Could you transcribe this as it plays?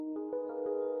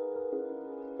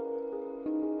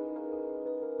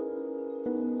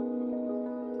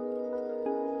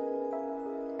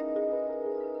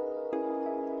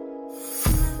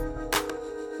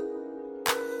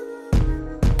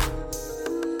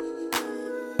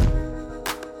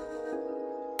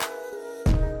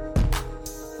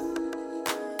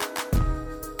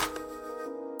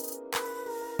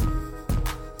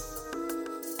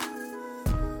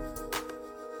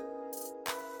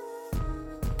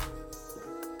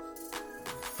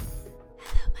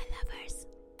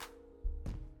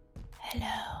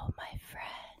Hello, my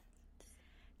friends.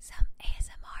 Some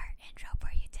ASMR intro for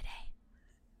you today.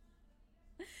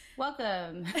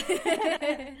 Welcome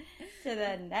to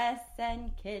the Ness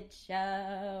and Kid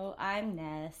Show. I'm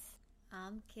Ness.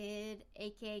 I'm Kid,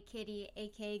 aka Kitty,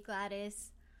 aka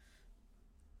Gladys.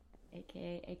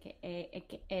 AKA.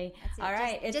 That's it. All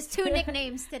right. It's just two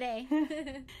nicknames today.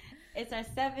 It's our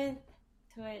 7th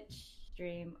Twitch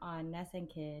stream on Ness and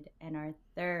Kid and our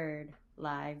 3rd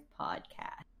live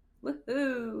podcast.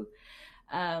 Woohoo!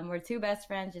 We're two best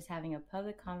friends just having a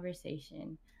public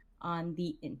conversation on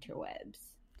the interwebs.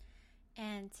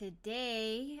 And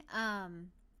today,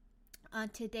 on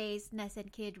today's Ness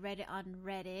and Kid Reddit on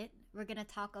Reddit, we're going to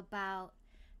talk about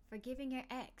forgiving your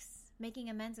ex, making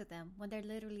amends with them when they're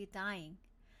literally dying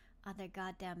on their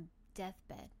goddamn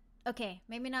deathbed. Okay,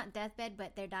 maybe not deathbed,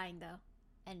 but they're dying though.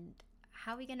 And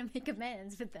how are we going to make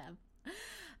amends with them?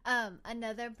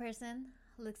 Another person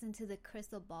looks into the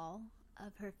crystal ball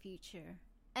of her future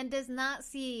and does not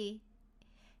see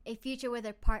a future with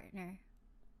her partner.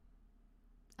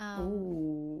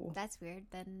 Ooh. That's weird.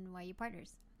 Then why are you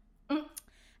partners? And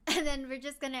then we're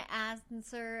just going to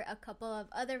answer a couple of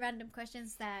other random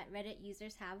questions that Reddit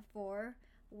users have for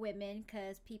women,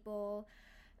 because people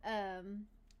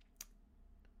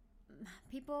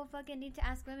fucking need to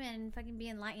ask women and fucking be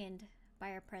enlightened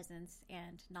by our presence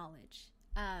and knowledge.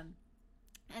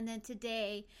 And then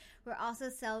today, we're also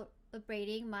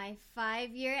celebrating my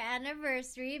 5-year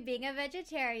anniversary being a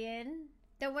vegetarian.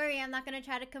 Don't worry, I'm not going to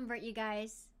try to convert you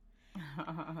guys.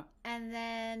 And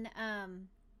then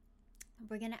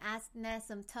we're going to ask Ness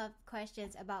some tough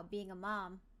questions about being a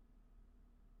mom.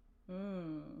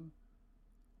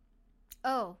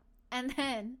 Oh, and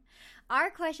then our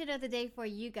question of the day for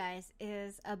you guys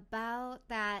is about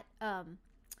that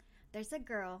there's a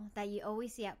girl that you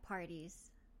always see at parties.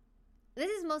 This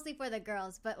is mostly for the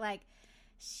girls, but like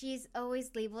she's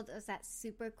always labeled as that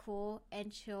super cool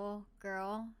and chill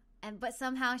girl, but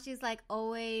somehow she's like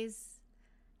always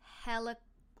hella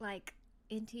like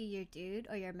into your dude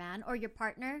or your man or your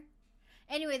partner.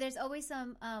 Anyway, there's always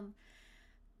some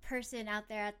person out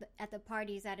there at the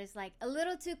parties that is like a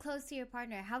little too close to your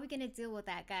partner. How are we gonna deal with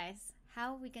that, guys?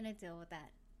 How are we gonna deal with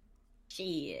that?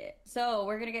 Shit. So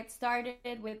we're gonna get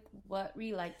started with what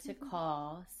we like to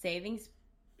call saving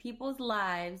people's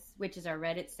lives, which is our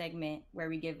Reddit segment where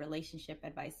we give relationship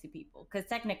advice to people. Because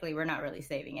technically, we're not really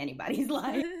saving anybody's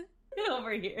life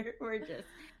over here. We're just,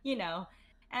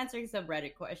 answering some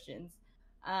Reddit questions.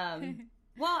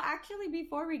 Well, actually,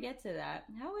 before we get to that,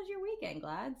 how was your weekend,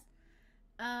 Glads?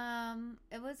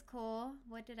 It was cool.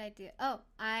 What did I do? Oh,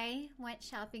 I went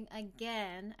shopping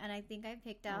again, and I think I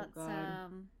picked out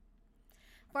some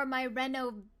for my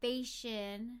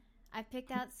renovation. I picked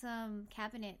out some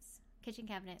kitchen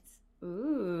cabinets.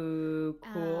 Ooh,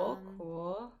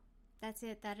 cool. That's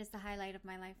it. That is the highlight of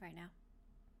my life right now.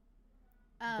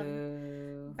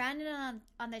 Boo. Brandon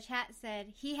on the chat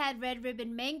said he had red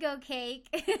ribbon mango cake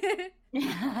for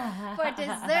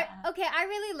dessert. Okay, I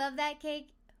really love that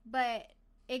cake, but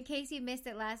in case you missed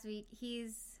it last week,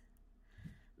 he's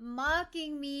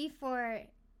mocking me for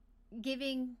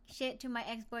giving shit to my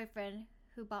ex-boyfriend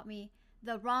who bought me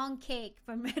the wrong cake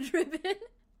from Red Ribbon.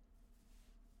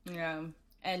 Yeah,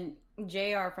 and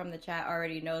JR from the chat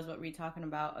already knows what we're talking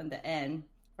about on the end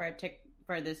for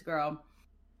this girl.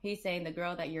 He's saying the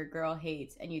girl that your girl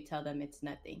hates and you tell them it's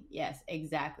nothing. Yes,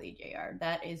 exactly, JR.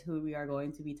 That is who we are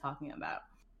going to be talking about.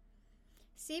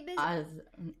 See,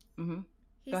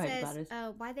 he Go says,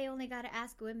 ahead, why they only got to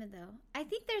ask women, though? I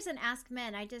think there's an ask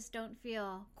men. I just don't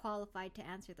feel qualified to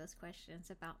answer those questions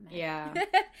about men. Yeah. Not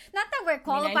that we're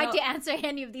qualified to answer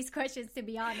any of these questions, to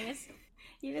be honest.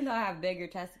 Even though I have bigger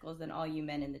testicles than all you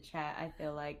men in the chat, I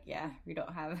feel like, we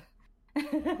don't have...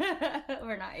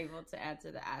 we're not able to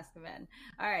answer the ask men.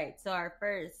 All right, so our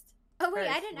first... Oh, wait,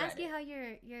 I didn't ask you how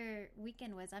your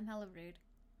weekend was. I'm hella rude.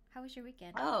 How was your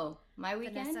weekend? Oh, my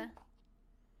weekend?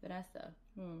 Vanessa.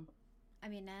 I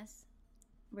mean, Ness.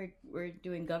 We're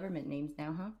doing government names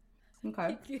now, huh?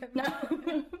 Okay.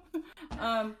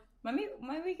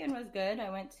 My weekend was good. I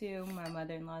went to my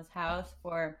mother-in-law's house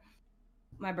for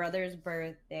my brother's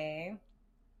birthday.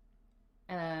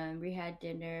 We had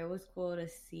dinner. It was cool to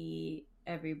see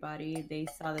everybody. They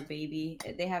saw the baby.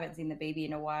 They haven't seen the baby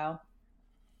in a while.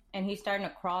 And he's starting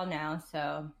to crawl now,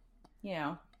 so,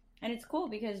 And it's cool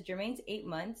because Jermaine's 8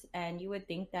 months, and you would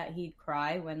think that he'd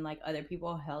cry when, like, other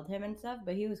people held him and stuff,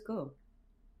 but he was cool.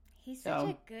 He's such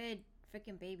a good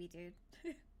freaking baby, dude.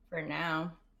 For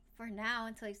now. For now,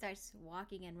 until he starts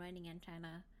walking and running and trying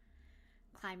to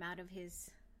climb out of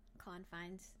his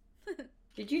confines.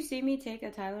 Did you see me take a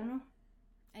Tylenol?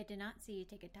 I did not see you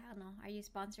take a Tylenol. Are you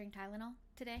sponsoring Tylenol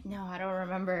today? No, I don't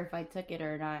remember if I took it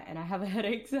or not, and I have a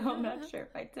headache, so I'm not sure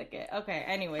if I took it. Okay,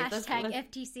 anyways.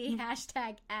 Hashtag FTC,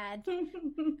 hashtag ad.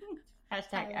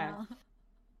 Hashtag ad.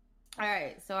 All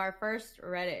right, so our first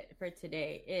Reddit for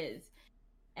today is,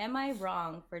 am I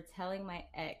wrong for telling my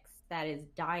ex that is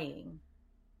dying,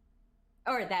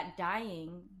 or that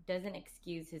dying doesn't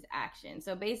excuse his action?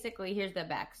 So basically, here's the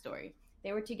backstory.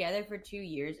 They were together for 2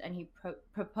 years, and he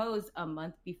proposed a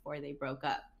month before they broke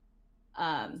up.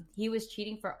 He was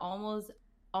cheating for almost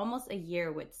a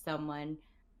year with someone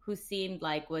who seemed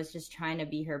like was just trying to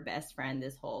be her best friend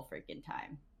this whole freaking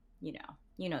time. You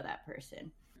know that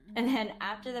person. And then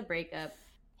after the breakup,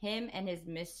 him and his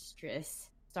mistress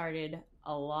started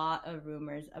a lot of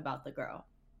rumors about the girl.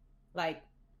 Like,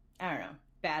 I don't know,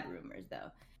 bad rumors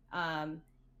though.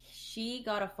 She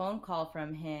got a phone call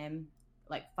from him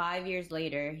like 5 years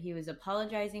later. He was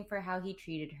apologizing for how he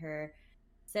treated her,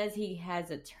 says he has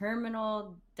a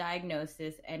terminal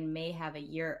diagnosis and may have a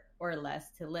year or less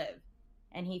to live,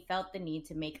 and he felt the need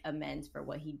to make amends for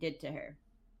what he did to her.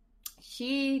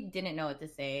 She didn't know what to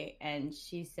say, and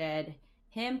she said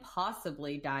him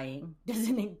possibly dying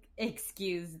doesn't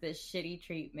excuse the shitty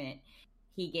treatment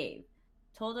he gave.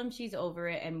 Told him she's over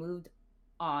it and moved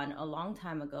on a long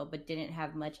time ago, but didn't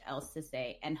have much else to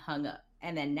say and hung up.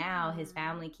 And then now his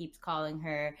family keeps calling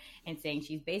her and saying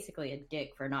she's basically a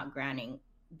dick for not granting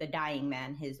the dying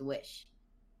man his wish.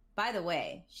 By the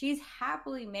way, she's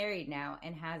happily married now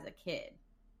and has a kid.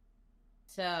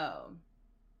 So,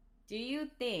 do you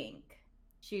think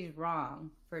she's wrong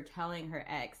for telling her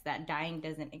ex that dying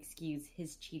doesn't excuse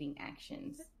his cheating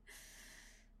actions?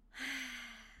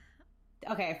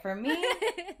 Okay, for me,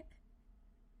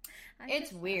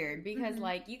 it's weird because,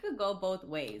 like, you could go both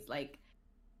ways. Like,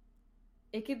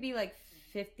 it could be, like,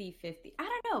 50-50. I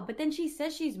don't know. But then she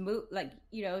says she's moved, like,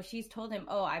 she's told him,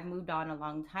 oh, I've moved on a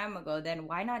long time ago. Then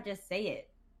why not just say it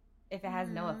if it has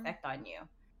no effect on you?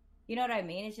 You know what I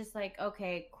mean? It's just like,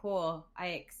 okay, cool, I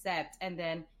accept. And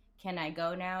then, can I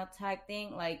go now type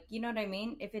thing? Like, you know what I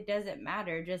mean? If it doesn't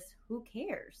matter, just who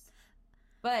cares?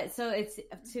 But so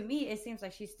to me, it seems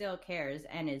like she still cares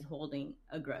and is holding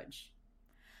a grudge.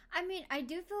 I mean, I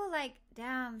do feel like,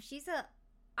 damn,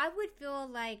 I would feel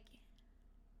like,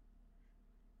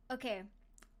 okay,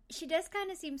 she does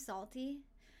kind of seem salty,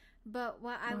 but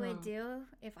what I would do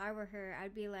if I were her,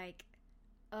 I'd be like,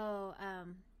 I'd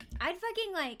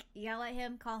fucking, like, yell at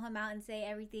him, call him out, and say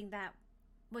everything that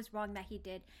was wrong that he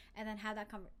did, and then have that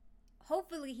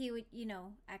hopefully he would,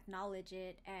 acknowledge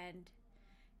it and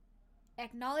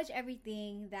acknowledge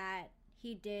everything that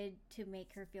he did to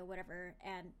make her feel whatever,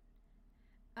 and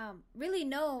really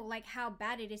know, like, how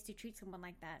bad it is to treat someone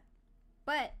like that.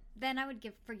 But then I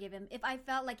would forgive him if I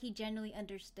felt like he genuinely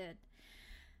understood.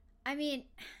 I mean,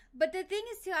 but the thing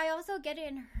is too, I also get it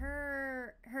in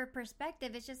her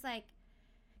perspective. It's just like,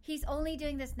 he's only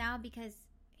doing this now because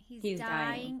he's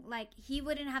dying. Like, he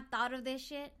wouldn't have thought of this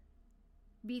shit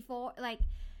before. Like,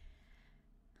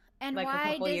 and like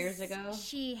why does years ago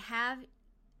she have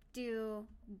to?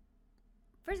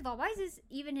 First of all, why is this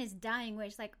even his dying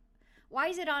wish? Like, why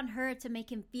is it on her to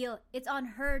make him feel? It's on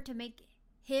her to make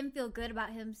him feel good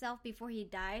about himself before he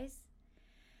dies.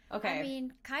 Okay. I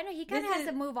mean, he kind of has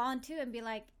to move on too and be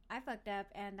like, I fucked up,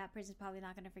 and that person's probably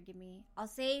not going to forgive me. I'll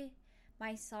say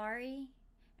my sorry,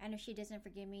 and if she doesn't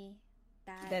forgive me,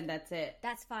 then that's it.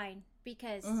 That's fine,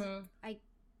 because I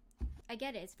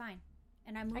get it. It's fine,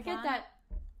 and I move on. I get that.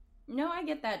 No, I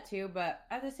get that too, but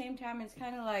at the same time, it's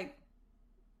kind of like,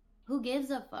 who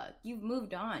gives a fuck? You've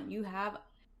moved on.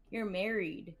 You're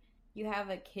married. You have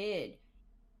a kid.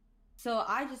 So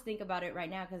I just think about it right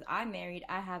now because I'm married.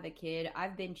 I have a kid.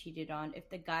 I've been cheated on. If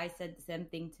the guy said the same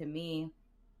thing to me,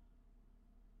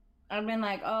 I've been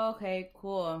like, oh, okay,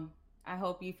 cool. I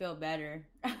hope you feel better.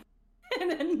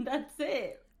 And then that's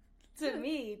it. To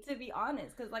me, to be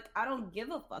honest. Because, like, I don't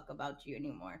give a fuck about you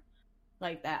anymore.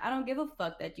 Like that. I don't give a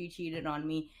fuck that you cheated on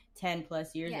me 10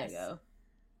 plus years ago.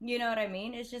 You know what I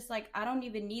mean? It's just like, I don't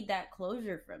even need that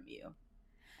closure from you.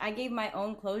 I got my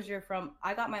own closure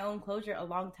a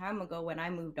long time ago when I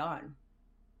moved on.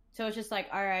 So it's just like,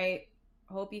 all right,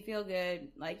 hope you feel good.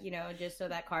 Like, just so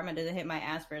that karma doesn't hit my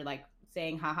ass for, like,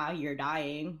 saying, haha, you're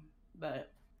dying.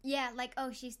 But yeah, like,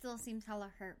 oh, she still seems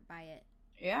hella hurt by it.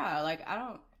 Yeah, like, I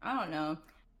don't know.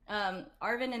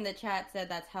 Arvin in the chat said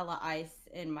that's hella ice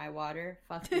in my water.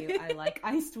 Fuck you. I like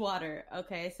iced water.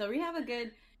 Okay, so we have a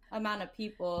good amount of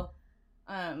people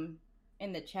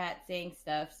in the chat saying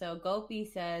stuff. So Gopi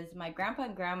says, my grandpa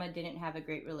and grandma didn't have a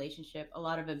great relationship, a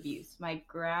lot of abuse. My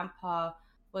grandpa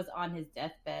was on his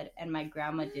deathbed and my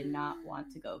grandma did not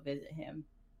want to go visit him.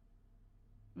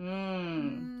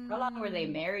 How long were they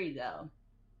married though?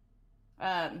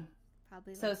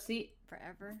 Probably So like see,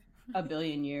 forever. a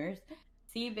billion years.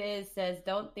 CBiz says,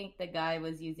 don't think the guy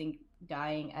was using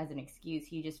dying as an excuse.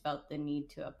 He just felt the need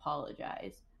to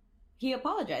apologize. He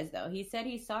apologized though. He said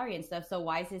he's sorry and stuff. So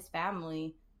why is his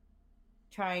family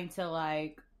trying to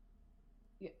like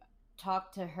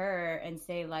talk to her and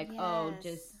say like, Yes. oh,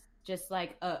 just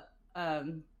like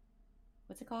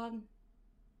what's it called?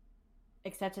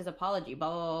 Accept his apology, blah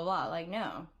blah blah blah. Like,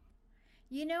 no.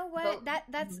 You know what?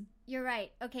 That's you're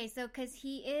right. Okay, so because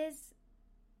he is,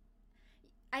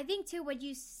 I think too, when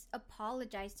you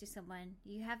apologize to someone,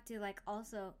 you have to like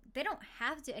also, they don't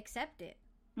have to accept it.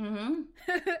 Mm-hmm.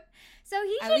 So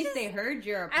he at least they heard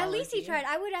your apology. At least he tried.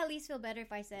 I would at least feel better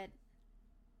if I said,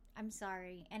 I'm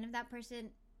sorry. And if that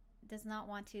person does not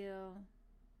want to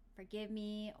forgive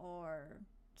me or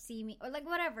see me or like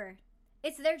whatever,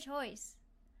 it's their choice.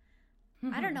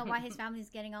 I don't know why his family's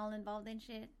getting all involved in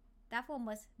shit. That fool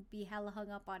must be hella hung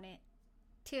up on it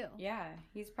too. Yeah,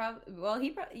 he's probably, well,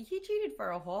 he cheated for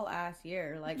a whole ass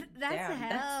year. Like, that's damn,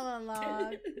 hella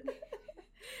long.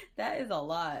 That is a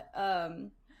lot.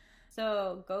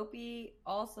 So Gopi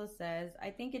also says,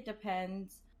 I think it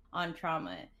depends on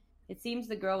trauma. It seems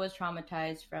the girl was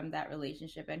traumatized from that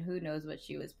relationship, and who knows what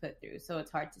she was put through. So it's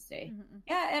hard to say. Mm-hmm.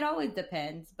 Yeah, it always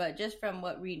depends, but just from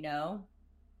what we know,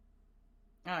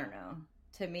 I don't know.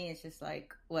 To me, it's just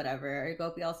like, whatever.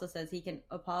 Gopi also says he can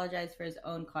apologize for his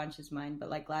own conscious mind, but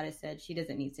like Gladys said, she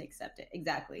doesn't need to accept it.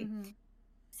 Exactly. Mm-hmm.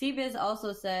 CBiz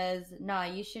also says, nah,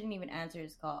 you shouldn't even answer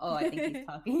his call. Oh, I think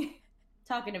he's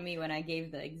talking to me when I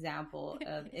gave the example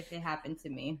of if it happened to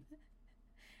me.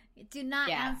 Do not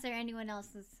answer anyone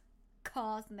else's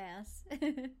calls, Ness.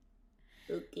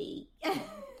 Okay.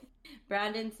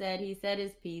 Brandon said he said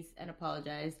his piece and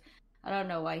apologized. I don't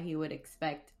know why he would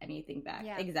expect anything back.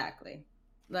 Yeah. Exactly.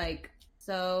 Like,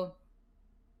 so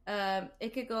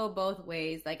it could go both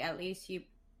ways. Like, at least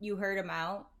you heard him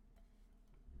out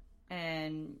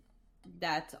and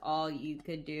that's all you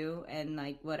could do, and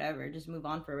like whatever, just move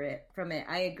on from it.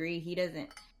 I agree. He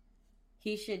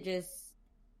should just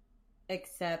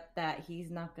accept that he's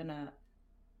not gonna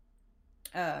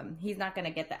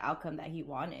get the outcome that he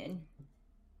wanted.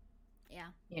 Yeah.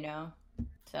 You know?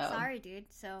 So sorry, dude.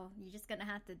 So you're just gonna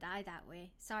have to die that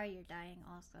way. Sorry you're dying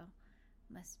also.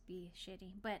 Must be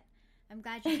shitty. But I'm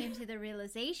glad you came to the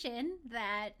realization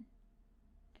that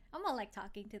I'm all like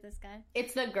talking to this guy.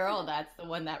 It's the girl that's the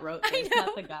one that wrote this,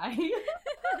 not the guy.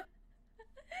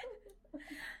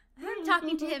 I'm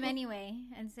talking to him anyway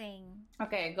and saying,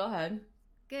 okay, go ahead.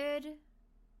 Good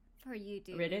for you,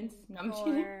 dude. Riddance? No, I'm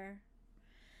for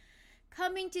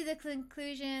coming to the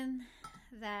conclusion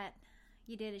that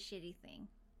you did a shitty thing.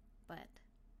 But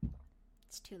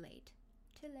it's too late.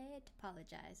 Too late to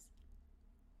apologize.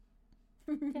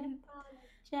 Apologize.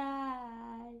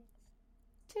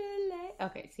 Too late.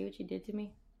 Okay, see what you did to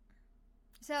me?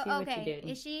 So, okay,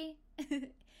 is she...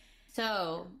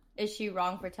 So, is she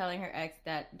wrong for telling her ex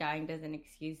that dying doesn't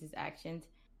excuse his actions?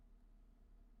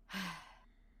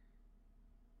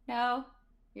 No.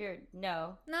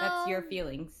 No. That's your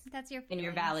feelings. That's your feelings. And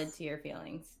you're valid to your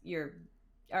feelings. You're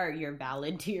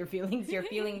valid to your feelings. Your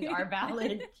feelings are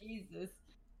valid.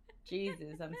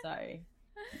 Jesus, I'm sorry.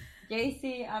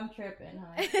 JC, I'm tripping,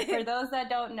 huh? For those that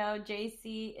don't know,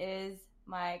 JC is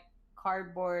my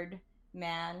cardboard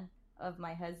man of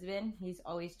my husband. He's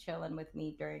always chilling with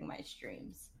me during my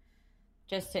streams.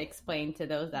 Just to explain to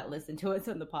those that listen to us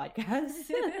on the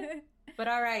podcast. But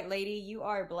all right, lady, you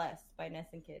are blessed by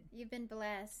Ness and Kid. You've been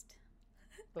blessed.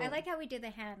 Boom. I like how we do the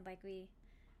hand, like we...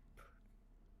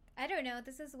 I don't know,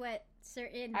 this is what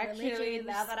certain religions...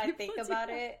 now that I think about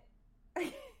it...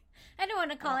 I don't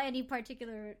want to call it any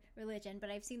particular religion, but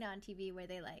I've seen it on TV where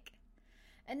they like,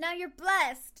 and now you're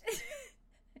blessed.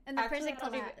 And the person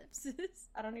collapses.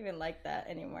 I don't even like that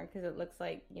anymore because it looks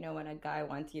like, you know, when a guy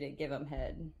wants you to give him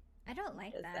head. I don't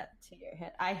like that. To your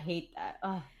head. I hate that.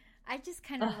 Ugh. I just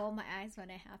kind of roll my eyes when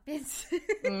it happens.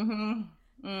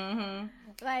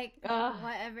 Like,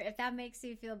 whatever. If that makes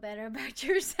you feel better about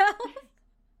yourself.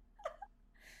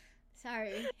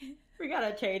 Sorry. We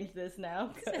gotta change this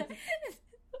now.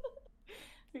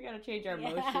 We gotta change our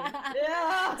motion.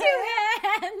 Yeah. 2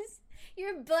 hands.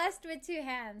 You're blessed with 2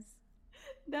 hands.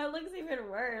 That looks even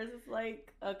worse. It's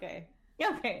like, okay.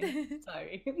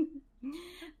 Sorry.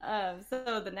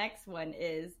 So the next one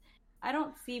is, I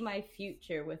don't see my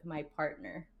future with my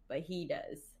partner, but he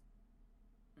does.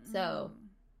 So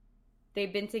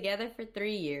they've been together for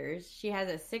 3 years. She has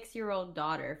a 6-year-old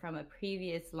daughter from a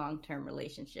previous long-term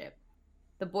relationship.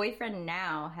 The boyfriend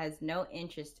now has no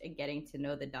interest in getting to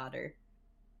know the daughter,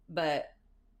 but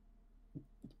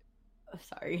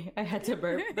sorry, I had to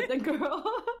burp. But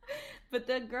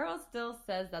the girl still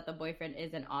says that the boyfriend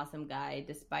is an awesome guy,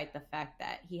 despite the fact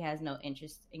that he has no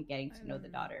interest in getting to know the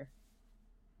daughter.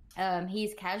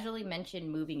 He's casually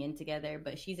mentioned moving in together,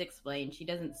 but she's explained she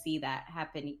doesn't see that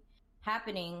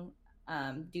happening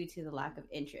due to the lack of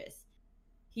interest.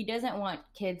 He doesn't want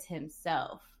kids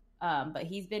himself, but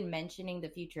he's been mentioning the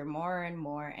future more and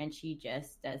more, and she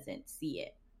just doesn't see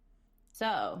it.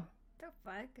 So, the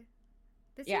fuck?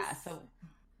 So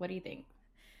what do you think?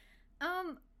 I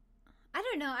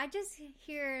don't know. I just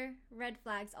hear red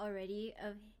flags already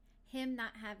of him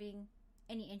not having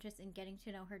any interest in getting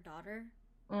to know her daughter.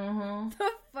 Mm-hmm. The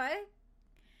fuck?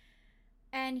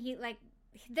 And he, like,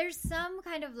 there's some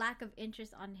kind of lack of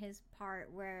interest on his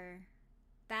part where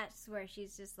that's where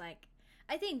she's just like,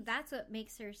 I think that's what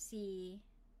makes her see,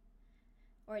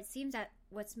 or it seems that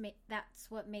that's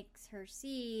what makes her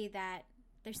see that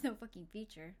there's no fucking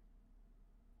future.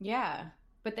 Yeah.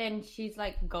 But then she's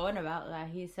like going about that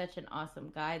he's such an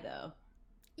awesome guy, though.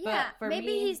 Yeah,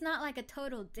 maybe he's not like a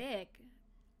total dick.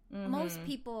 Mm-hmm. Most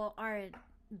people aren't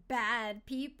bad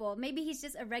people. Maybe he's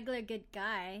just a regular good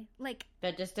guy. Like,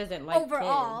 that just doesn't like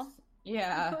overall. kids.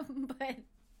 Yeah.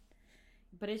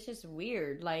 But it's just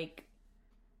weird. Like,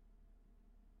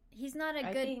 he's not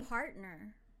a good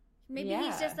partner. Maybe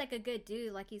he's just like a good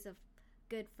dude. Like, he's a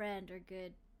good friend or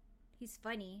good. He's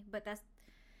funny, but that's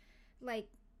like,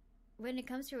 when it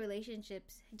comes to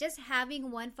relationships, just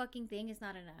having one fucking thing is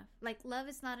not enough. Like, love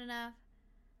is not enough.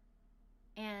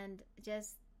 And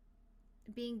just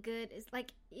being good is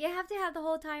like, you have to have the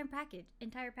whole entire package.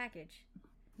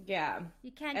 Yeah.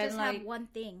 You can't just have one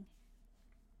thing.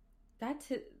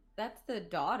 That's the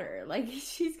daughter. Like,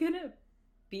 she's gonna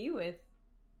be with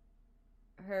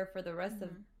her for the rest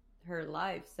of her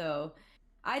life. So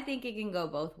I think it can go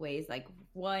both ways. Like,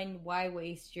 one, why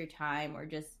waste your time, or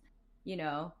just, you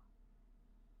know,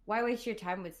 why waste your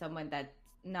time with someone that's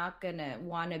not gonna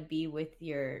want to be with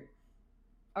your,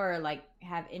 or like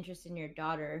have interest in your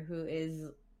daughter, who is,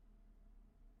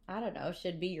 I don't know,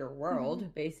 should be your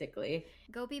world, basically.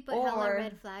 Go put hella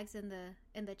red flags in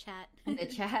the chat. In the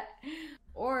chat.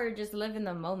 Or just live in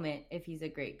the moment if he's a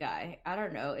great guy. I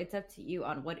don't know. It's up to you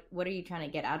on what are you trying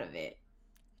to get out of it.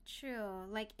 True.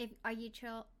 Like, are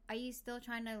you still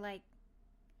trying to like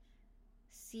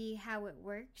see how it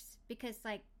works? Because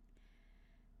like,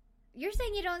 you're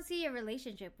saying you don't see a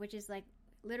relationship, which is like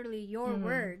literally your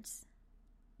words.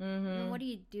 Mm-hmm. And what are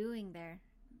you doing there?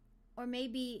 Or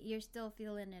maybe you're still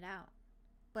feeling it out.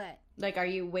 But like, are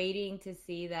you waiting to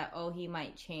see that, oh, he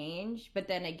might change? But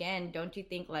then again, don't you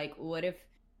think, like, what if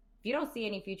you don't see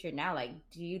any future now? Like,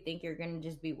 do you think you're going to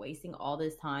just be wasting all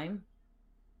this time?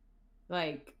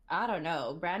 Like, I don't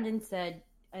know. Brandon said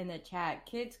in the chat,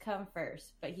 kids come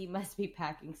first, but he must be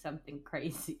packing something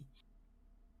crazy.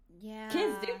 Yeah.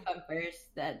 Kids do come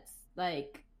first. That's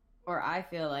like, or I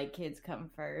feel like kids come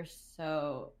first.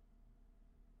 So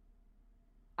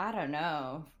I don't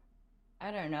know.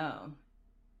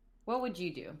 What would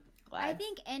you do, Glad? I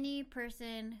think any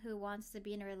person who wants to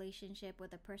be in a relationship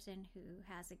with a person who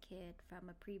has a kid from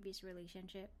a previous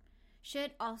relationship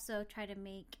should also try to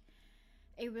make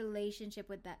a relationship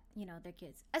with that, you know, their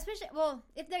kids. Especially, well,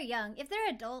 if they're young. If they're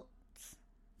adults,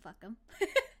 fuck them.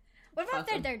 What about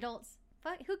if they're adults?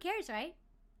 Fuck, who cares, right?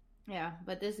 Yeah,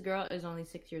 but this girl is only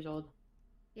 6 years old.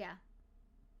 Yeah.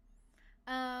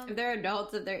 If they're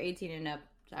adults, if they're 18 and up,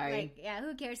 sorry. Like, yeah,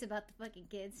 who cares about the fucking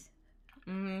kids?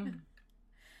 Mm-hmm.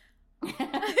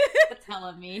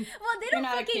 Telling me. Well, they don't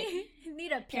fucking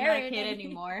need a parent. You're not a kid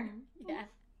anymore. Yeah.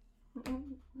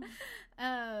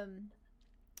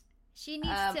 She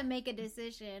needs to make a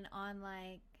decision on,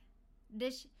 like,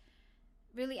 this.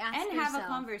 Really ask herself. And have a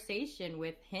conversation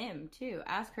with him, too.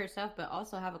 Ask herself, but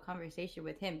also have a conversation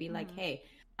with him. Be like, hey,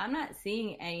 I'm not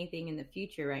seeing anything in the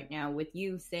future right now with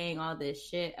you saying all this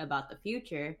shit about the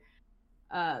future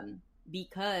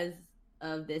because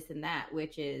of this and that,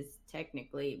 which is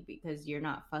technically because you're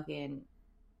not fucking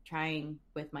trying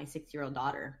with my 6-year-old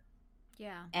daughter.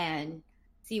 Yeah. And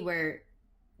see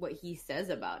what he says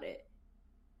about it.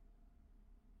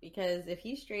 Because if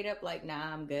he's straight up like,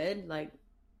 nah, I'm good, like,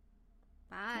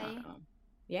 bye.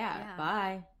 Yeah,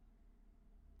 bye.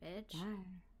 Bitch. Bye.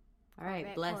 All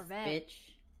right, bless, Corvette. bitch.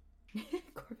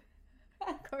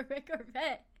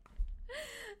 Corvette.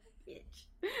 Bitch.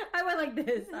 I went like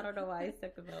this. I don't know why I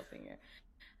stuck the middle finger.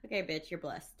 Okay, bitch, you're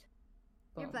blessed.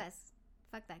 Boom. You're blessed.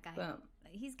 Fuck that guy. Boom.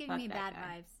 He's giving me bad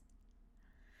vibes.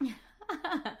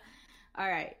 All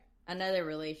right, another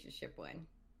relationship one.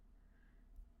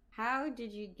 How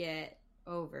did you get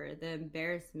over the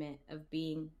embarrassment of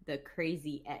being the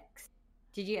crazy ex?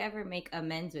 Did you ever make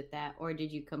amends with that, or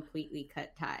did you completely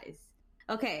cut ties?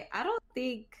 Okay, I don't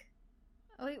think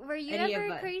Wait, were you any ever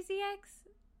of a us. crazy ex?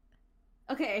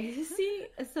 Okay, see,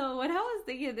 so when I was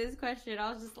thinking of this question,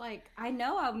 I was just like, I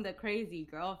know I'm the crazy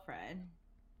girlfriend,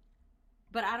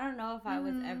 but I don't know if I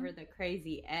was Mm-hmm. ever the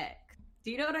crazy ex.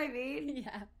 Do you know what I mean?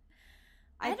 Yeah.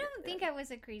 I I, don't think I was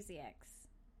a crazy ex.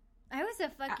 I was a I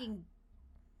fucking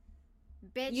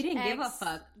bitch you didn't give a ex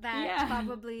fuck. that Yeah.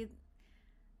 probably.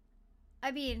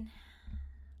 I mean,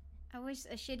 I was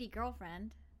a shitty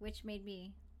girlfriend, which made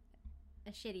me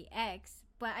a shitty ex.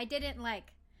 But I didn't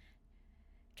like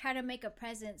try to make a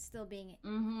presence still being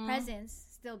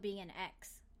an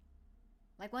ex.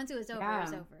 Like once it was over, it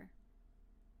was over.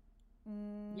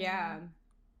 Yeah.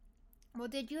 Well,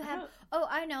 did you I have? don't- Oh,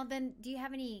 I know. Then, do you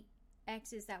have any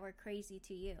exes that were crazy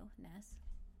to you, Ness?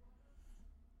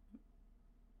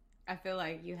 I feel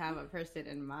like you have a person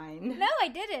in mind. No, I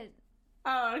didn't.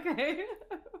 Oh, okay.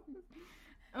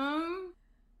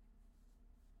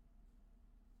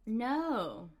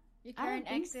 No. Your I current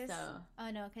don't think exes? so.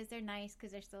 Oh no, because they're nice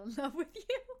because they're still in love with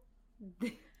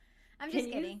you. I'm Can just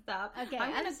you kidding. stop? Okay,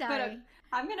 I'm I'm sorry.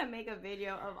 I'm gonna make a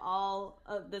video of all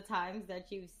of the times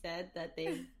that you've said that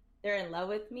they're in love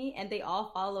with me, and they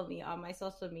all follow me on my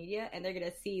social media, and they're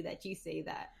gonna see that you say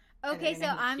that. Okay, so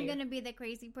I'm gonna be the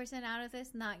crazy person out of this,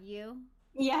 not you.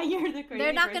 Yeah, you're the crazy.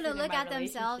 They're not person gonna in look my at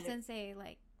themselves relationship. and say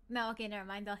like, no, okay, never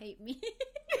mind. They'll hate me.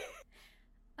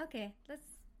 Okay,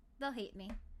 they'll hate me.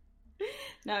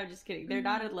 No, I'm just kidding. They're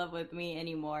not in love with me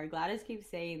anymore. Gladys keeps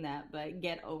saying that, but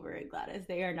get over it, Gladys.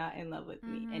 They are not in love with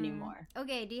me anymore.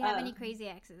 Okay, do you have any crazy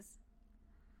exes?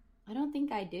 I don't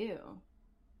think I do.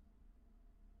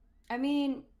 I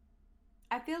mean,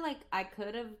 I feel like I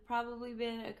could have probably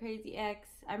been a crazy ex.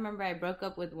 I remember I broke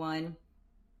up with one.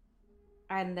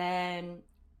 And then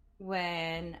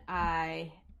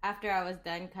after I was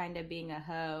done kind of being a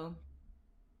hoe,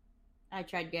 I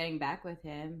tried getting back with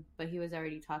him, but he was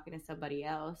already talking to somebody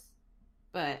else.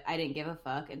 But I didn't give a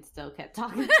fuck and still kept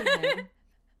talking to him.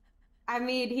 I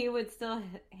mean, he would still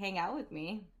hang out with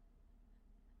me.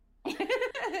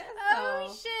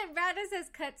 Oh shit, Brandon says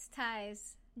cuts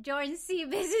ties. Join C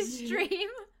business stream.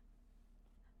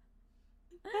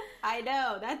 I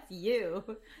know, that's you.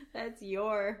 That's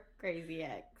your crazy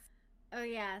ex. Oh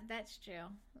yeah, that's true.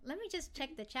 Let me just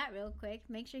check the chat real quick.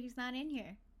 Make sure he's not in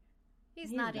here.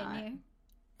 He's not in here.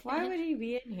 Why would he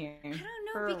be in here? I don't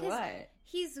know, For because what?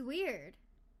 he's weird.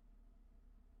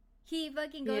 He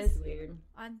fucking He goes is weird.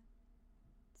 on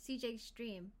CJ's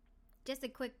stream. Just a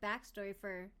quick backstory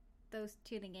for those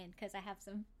tuning in, because I have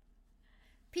some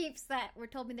peeps that were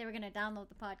told me they were going to download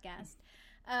the podcast.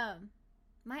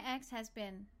 My ex has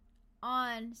been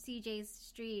on CJ's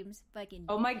streams fucking.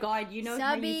 Oh my god, you know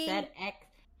how you subbing. said ex?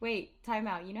 Wait, time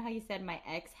out. You know how you said my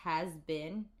ex has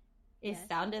been? It Yes.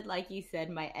 sounded like you said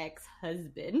my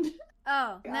ex-husband.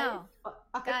 Oh, Guys, no.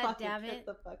 I God fucking damn shut it.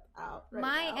 the fuck out right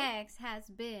My now. ex has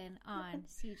been on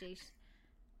CJ's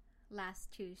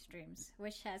last 2 streams,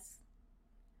 which has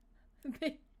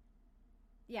been.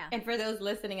 Yeah. And for those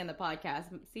listening in the podcast,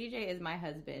 CJ is my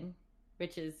husband,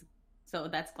 so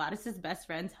that's Gladys's best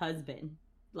friend's husband.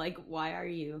 Like, why are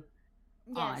you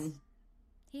on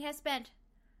He has spent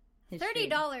his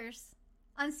 $30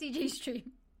 on CJ's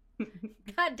stream.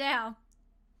 God damn.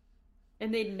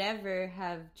 And they never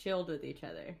have chilled with each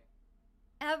other.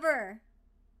 Ever.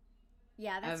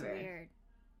 Yeah, that's Ever. weird.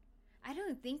 I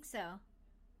don't think so.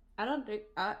 I don't think,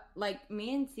 like,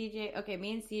 me and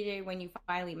CJ, when you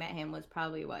finally met him was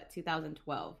probably,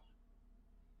 2012?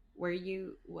 Were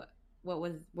you, what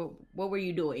were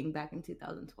you doing back in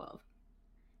 2012?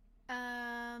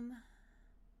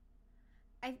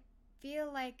 I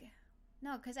feel like,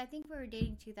 no, because I think we were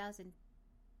dating 2000.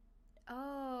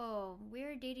 Oh, we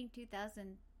were dating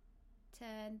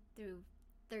 2010 through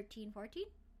 13, 14?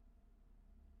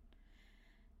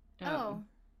 Oh.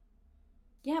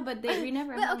 Yeah, but we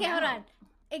never But, hung okay, hold out. on.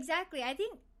 Exactly. I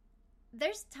think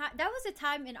there's time. That was a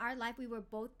time in our life we were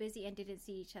both busy and didn't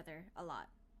see each other a lot.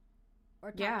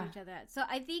 Or talk to each other. So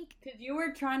I think. Because you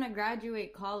were trying to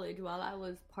graduate college while I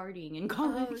was partying in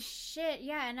college. Oh, shit.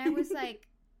 Yeah. And I was like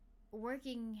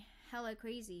working hella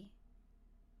crazy.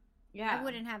 Yeah. I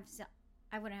wouldn't have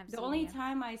The seen only you.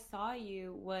 time I saw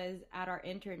you was at our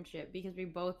internship because we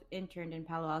both interned in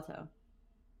Palo Alto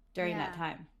during that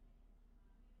time.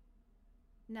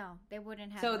 No, they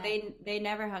wouldn't have. So met. they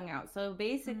never hung out. So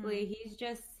basically, he's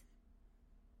just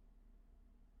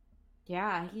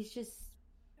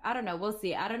I don't know. We'll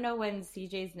see. I don't know when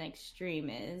CJ's next stream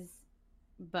is,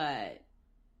 but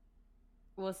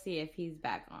we'll see if he's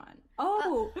back on.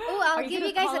 I'll give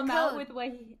you guys a code.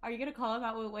 Are you gonna call him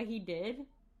out with what he did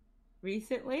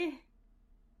recently?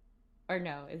 Or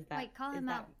no, is that... Like, call him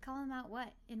out. Call him out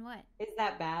what? In what? Is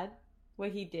that bad?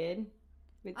 What he did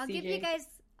with I'll CJ's give you guys...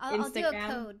 I'll do a Instagram?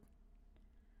 code.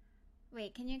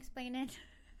 Wait, can you explain it?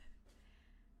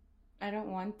 I don't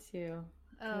want to.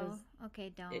 Oh,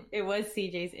 okay, don't. It was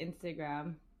CJ's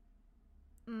Instagram.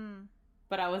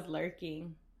 But I was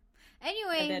lurking.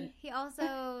 Anyway, then... he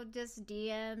also just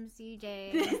DM'd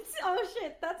CJ. Oh,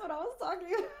 shit. That's what I was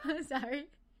talking about. I'm sorry.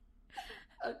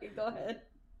 Okay, go ahead.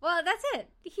 Well, that's it.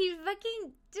 He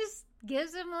fucking just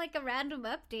gives him like a random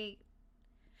update.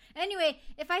 Anyway,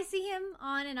 if I see him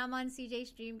on and I'm on CJ's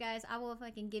stream, guys, I will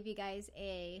fucking give you guys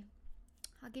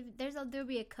there'll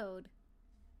be a code.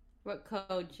 What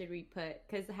code should we put?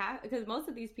 Because most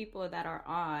of these people that are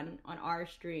on our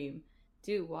stream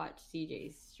do watch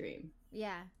CJ's stream.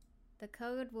 Yeah. The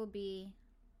code will be...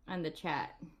 on the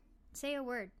chat. Say a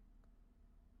word.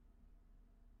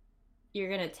 You're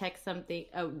going to text something,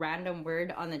 a random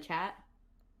word on the chat?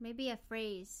 Maybe a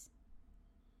phrase.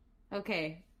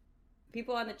 Okay.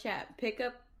 People on the chat, pick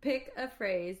a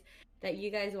phrase that you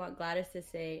guys want Gladys to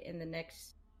say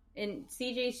in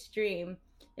CJ's stream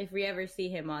if we ever see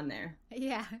him on there.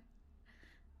 Yeah.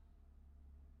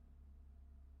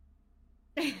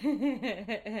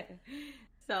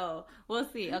 So, we'll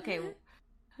see. Okay.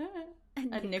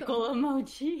 A nickel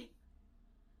emoji.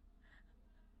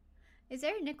 Is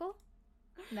there a nickel?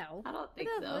 No. I don't think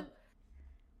so.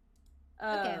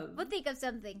 Okay, we'll think of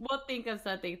something. We'll think of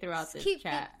something throughout this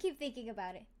chat. Keep thinking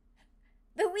about it.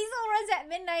 The weasel runs at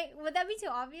midnight. Would that be too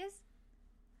obvious?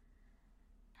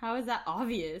 How is that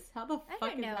obvious? How the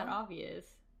fuck is that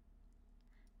obvious?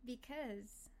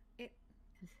 Because it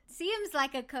seems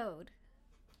like a code.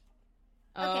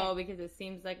 Oh, okay. Because it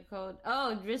seems like a code?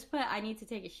 Oh, just put, I need to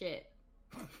take a shit.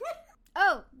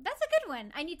 Oh, that's a good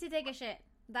one. I need to take a shit.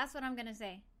 That's what I'm going to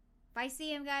say. If I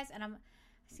see him, guys, and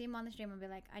see him on the stream, I'll be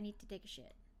like, I need to take a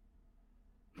shit.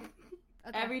 Okay.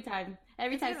 Every time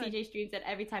CJ streams and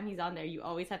every time he's on there, you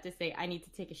always have to say, I need to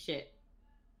take a shit.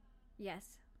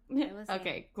 Yes.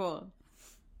 Okay, cool.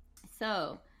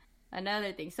 So,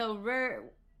 another thing. So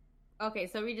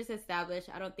we just established,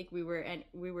 I don't think we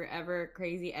were ever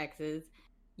crazy exes.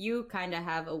 You kind of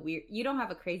have you don't have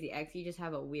a crazy ex, you just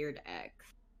have a weird ex.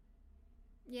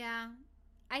 Yeah.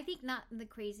 I think not in the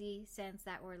crazy sense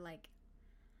that we're like,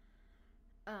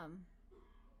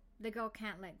 the girl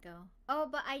can't let go. Oh,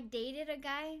 but I dated a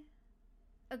guy.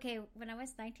 Okay, when I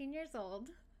was 19 years old,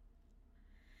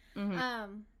 I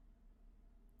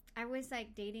was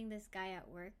like dating this guy at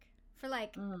work for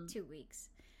like 2 weeks.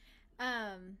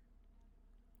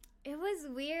 It was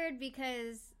weird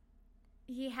because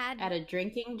he had... At a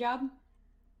drinking job?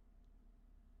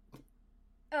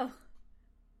 Oh.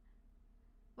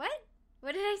 What?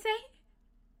 What did I say?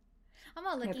 I'm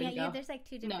all looking at you. There's like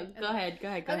two different... No, go ahead.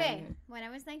 Okay, when I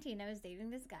was 19, I was dating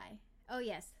this guy. Oh,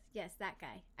 yes, that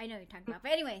guy. I know what you're talking about.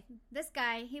 But anyway, this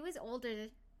guy, he was older.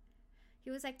 He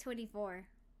was like 24.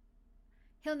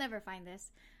 He'll never find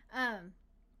this.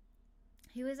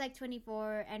 He was like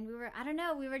 24, and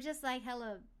we were just like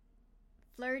hella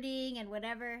flirting and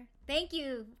whatever. Thank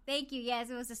you. Yes,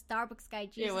 it was a Starbucks guy.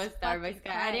 Jesus, it was Starbucks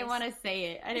guy. I didn't want to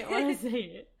say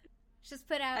it. Just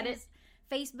put out his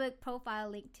Facebook profile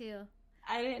link too.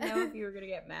 I didn't know if you were gonna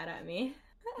get mad at me.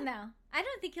 No, I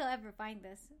don't think he'll ever find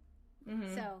this.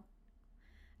 So,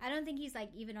 I don't think he's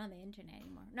like even on the internet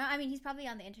anymore. No, I mean he's probably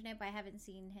on the internet, but I haven't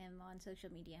seen him on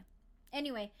social media.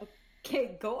 Anyway.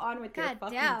 Okay, go on with your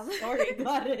fucking story,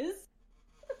 Gladys.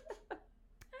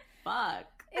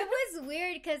 Fuck. It was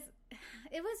weird because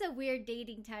it was a weird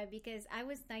dating time because I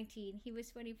was 19, he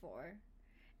was 24,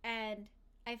 and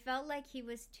I felt like he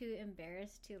was too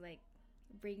embarrassed to like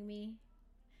bring me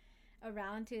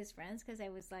around to his friends because I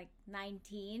was like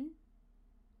 19,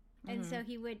 and so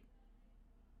he would.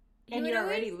 And you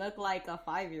already look like a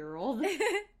 5-year-old.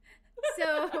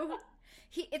 So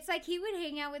it's like he would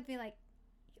hang out with me like,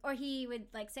 or he would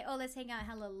like say, "Oh, let's hang out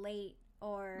hella late,"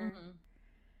 or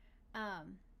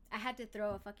I had to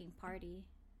throw a fucking party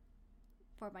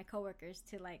for my coworkers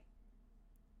to like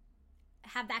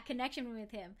have that connection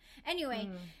with him. Anyway,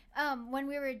 when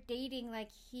we were dating, like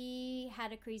he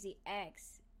had a crazy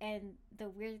ex, and the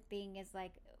weird thing is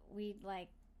like we'd like,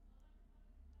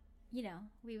 you know,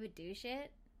 we would do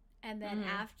shit, and then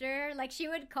after, like she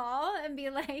would call and be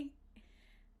like,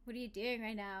 "What are you doing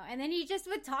right now?" And then he just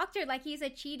would talk to her like he's a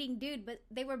cheating dude, but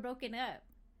they were broken up.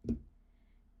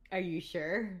 Are you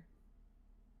sure?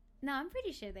 No, I'm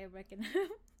pretty sure they were broken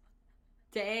up.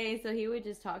 Dang, so he would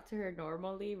just talk to her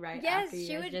normally right yes, after you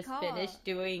she guys would just call. finished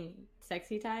doing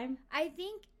sexy time? I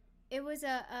think it was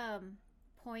a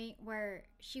point where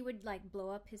she would like blow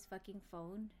up his fucking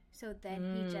phone, so then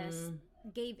he just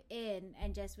gave in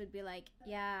and just would be like,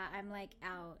 yeah, I'm like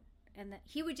out. And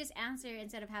he would just answer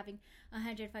instead of having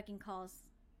 100 fucking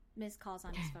missed calls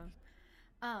on his phone.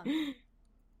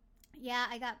 Yeah,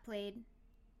 I got played.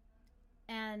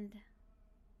 And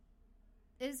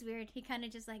it was weird. He kind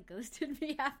of just like ghosted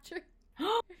me after.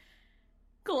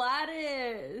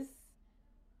 Gladys!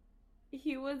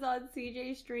 He was on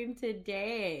CJ's stream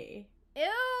today.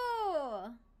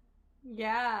 Ew!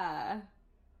 Yeah.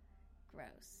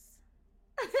 Gross.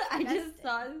 I just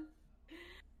saw.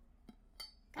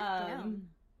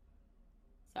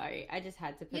 Sorry, I just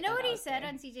had to put. You know that what he out said there.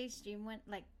 on CJ's stream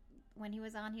when he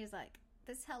was on? He was like,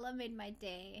 "This hella made my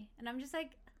day," and I'm just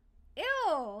like,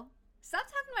 "Ew! Stop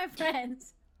talking to my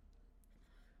friends."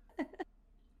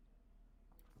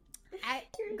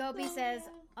 Gobi says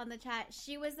on the chat,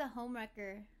 she was the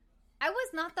homewrecker. I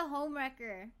was not the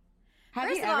homewrecker. Have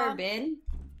First you of ever all, been?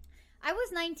 I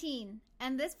was 19,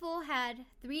 and this fool had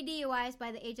 3 DUIs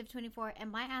by the age of 24,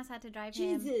 and my ass had to drive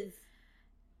him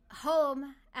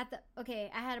home at the...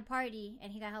 Okay, I had a party,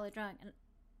 and he got hella drunk, and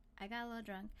I got a little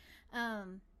drunk.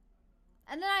 And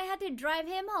then I had to drive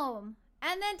him home,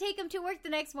 and then take him to work the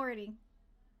next morning.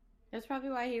 That's probably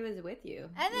why he was with you.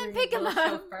 And then You were pick his him little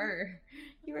up. Chauffeur.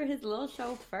 You were his little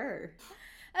chauffeur.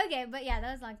 Okay, but yeah,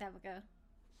 that was a long time ago.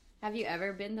 Have you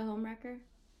ever been the homewrecker?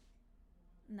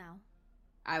 No.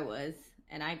 I was,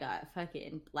 and I got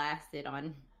fucking blasted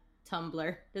on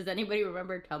Tumblr. Does anybody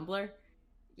remember Tumblr?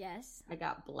 Yes. I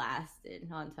got blasted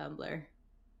on Tumblr.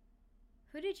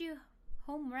 Who did you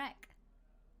home wreck?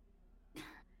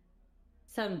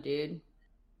 Some dude.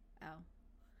 Oh.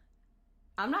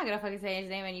 I'm not gonna fucking say his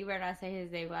name, and you better not say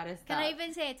his name. Gladys, stop. Can I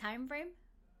even say a time frame?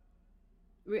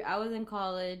 I was in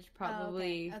college,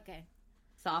 probably Okay.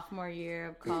 sophomore year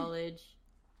of college.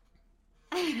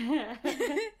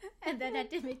 And then I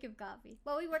did make him coffee.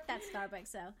 Well, we worked at Starbucks,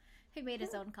 so he made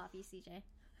his own coffee, CJ.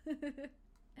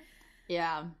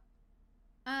 Yeah.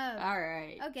 All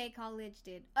right. Okay, college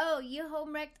dude. Oh, you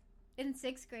home wrecked in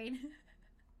 6th grade.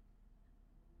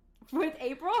 With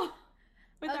April?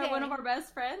 With Okay. one of our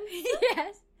best friends?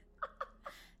 Yes.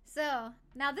 So,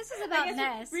 now this is about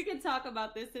Ness. We can talk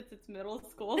about this since it's middle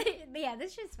school. Yeah,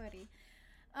 this shit's funny.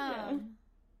 Yeah.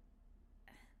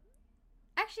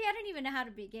 Actually, I don't even know how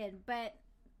to begin, but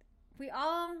we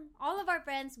all of our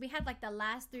friends, we had like the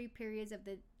last 3 periods of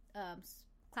the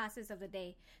classes of the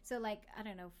day. So like, I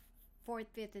don't know, 4th,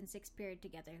 5th, and 6th period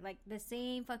together. Like the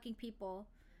same fucking people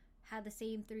had the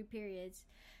same 3 periods.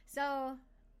 So,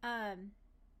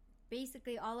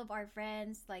 basically all of our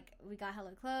friends, like we got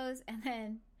hella close, and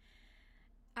then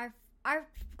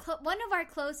one of our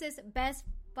closest best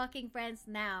fucking friends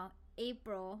now,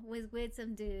 April, was with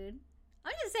some dude.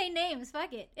 I'm just saying names.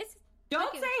 Fuck it.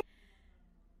 Don't say.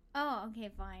 Oh, okay,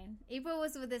 fine. April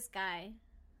was with this guy.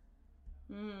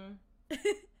 Because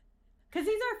he's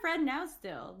our friend now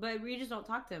still, but we just don't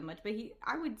talk to him much. But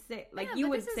I would say, like, Yeah, you but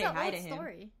would this is say an hi old to him.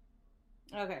 story.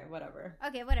 Okay, whatever.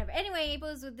 Okay, whatever. Anyway,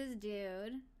 April was with this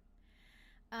dude.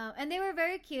 And they were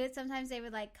very cute. Sometimes they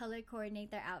would, like, color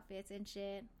coordinate their outfits and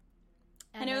shit.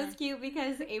 And it was cute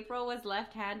because April was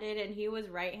left-handed and he was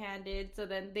right-handed. So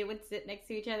then they would sit next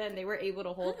to each other and they were able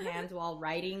to hold hands while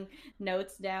writing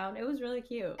notes down. It was really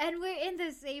cute. And we're in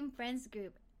the same friends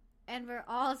group. And we're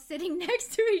all sitting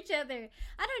next to each other.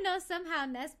 I don't know, somehow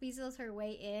Ness weasels her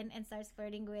way in and starts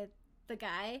flirting with the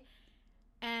guy.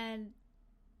 And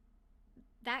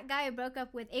that guy broke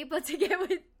up with April to get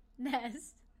with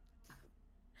Ness.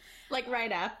 Like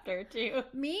right after, too.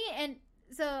 Me and...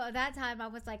 So that time I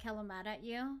was like hella mad at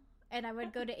you, and I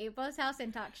would go to April's house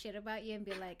and talk shit about you and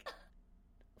be like,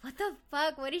 what the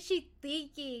fuck? What is she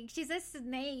thinking? She's a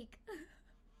snake.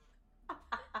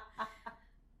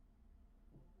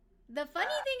 The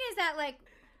funny thing is that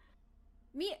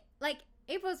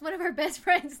April's one of our best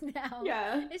friends now.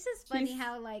 Yeah. It's just funny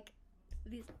how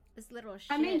this little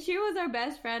shit. I mean, she was our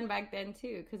best friend back then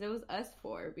too, because it was us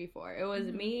 4 before. It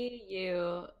was me,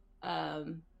 you,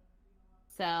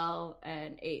 Cell,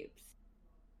 and Apes.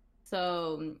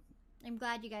 So I'm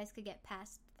glad you guys could get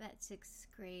past that 6th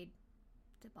grade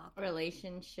debacle.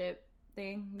 Relationship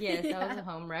thing. Yes, that was a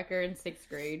home wrecker in 6th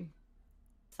grade.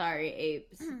 Sorry,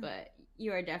 Apes, but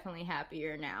you are definitely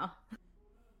happier now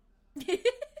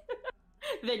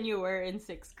than you were in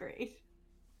 6th grade.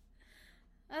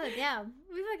 Oh, damn.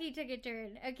 We fucking took a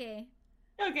turn.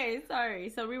 Okay, sorry.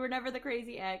 So we were never the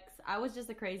crazy ex. I was just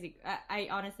a crazy... I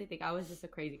honestly think I was just a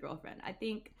crazy girlfriend. I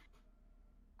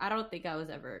don't think I was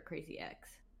ever a crazy ex.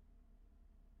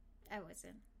 I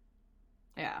wasn't.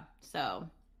 Yeah, so...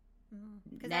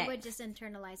 Because I would just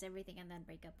internalize everything and then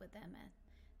break up with them and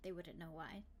they wouldn't know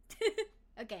why.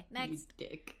 Okay, next. You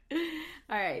dick.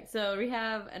 Alright, so we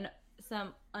have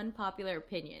some unpopular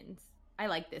opinions. I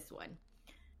like this one.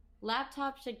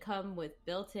 Laptops should come with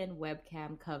built-in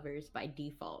webcam covers by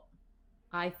default.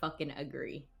 I fucking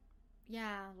agree.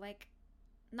 Yeah, like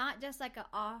not just like a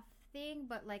off thing,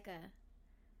 but like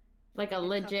a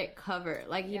legit cover.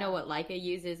 Like, you know what Leica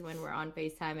uses when we're on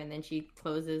FaceTime and then she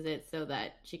closes it so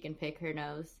that she can pick her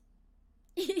nose?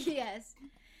 Yes.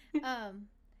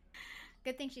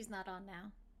 Good thing she's not on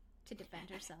now to defend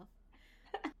herself.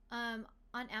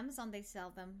 On Amazon they sell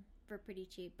them for pretty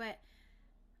cheap, but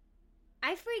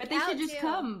I freak they out should just too.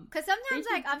 come. Because sometimes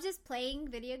like I'm just playing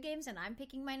video games and I'm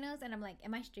picking my nose and I'm like,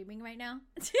 am I streaming right now?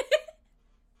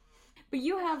 But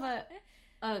you have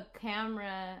a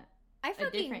camera.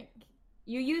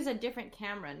 You use a different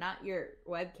camera, not your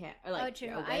webcam. Or like true.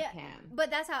 a webcam. But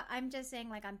that's how I'm just saying.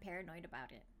 Like I'm paranoid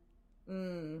about it.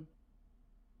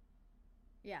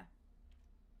 Yeah.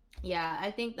 Yeah,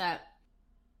 I think that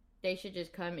they should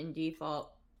just come in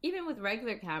default, even with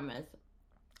regular cameras.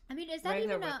 I mean, is that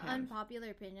regular even an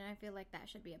unpopular opinion? I feel like that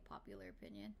should be a popular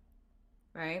opinion.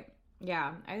 Right?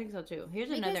 Yeah, I think so too. Here's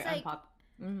another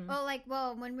unpopular.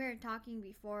 Well, when we were talking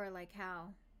before, like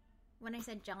how when I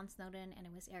said John Snowden and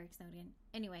it was Eric Snowden.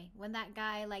 Anyway, when that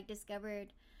guy like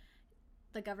discovered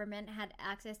the government had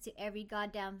access to every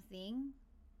goddamn thing.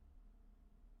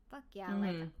 Fuck yeah,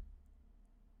 like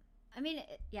I mean,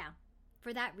 yeah,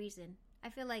 for that reason. I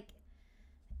feel like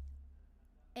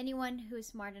anyone who is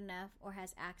smart enough or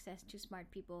has access to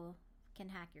smart people can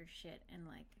hack your shit and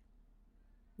like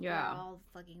we're all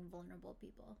fucking vulnerable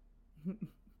people.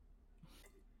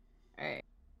 Alright.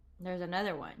 There's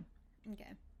another one.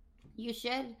 Okay. You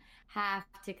should have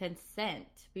to consent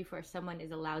before someone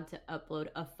is allowed to upload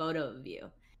a photo of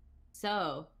you.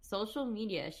 So, social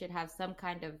media should have some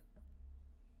kind of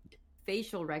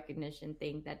facial recognition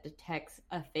thing that detects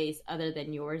a face other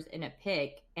than yours in a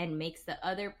pic and makes the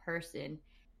other person,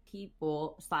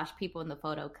 people in the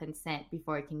photo consent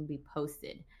before it can be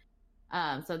posted.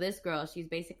 So this girl, she's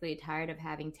basically tired of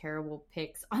having terrible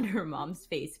pics on her mom's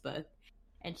Facebook.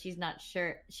 And she's not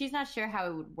sure how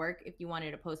it would work if you wanted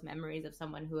to post memories of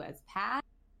someone who has passed,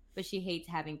 but she hates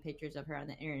having pictures of her on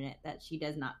the internet that she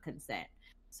does not consent.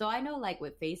 So I know like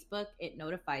with Facebook, it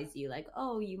notifies you like,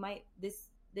 oh, you might, this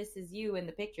is you in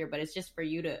the picture, but it's just for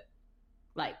you to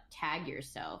like tag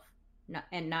yourself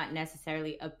and not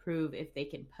necessarily approve if they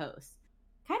can post.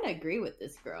 Kind of agree with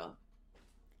this girl.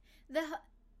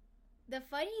 The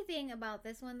funny thing about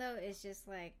this one though is just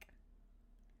like,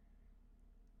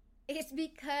 it's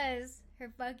because her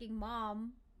fucking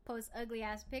mom posts ugly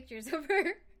ass pictures of her.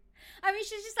 I mean,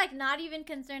 she's just like not even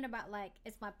concerned about like,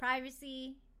 it's my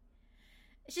privacy.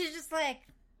 She's just like,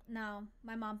 no,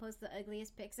 my mom posts the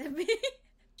ugliest pics of me.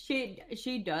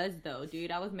 She does though, dude.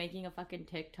 I was making a fucking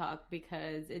TikTok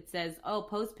because it says, oh,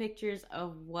 post pictures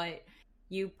of what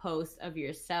you post of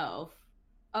yourself,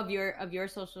 of your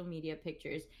social media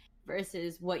pictures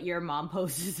versus what your mom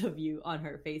posts of you on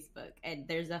her Facebook. And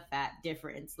there's a fat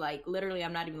difference. Like literally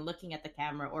I'm not even looking at the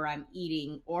camera or I'm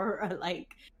eating or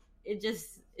like it's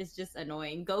just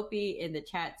annoying. Gopi in the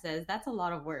chat says that's a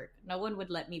lot of work. No one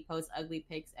would let me post ugly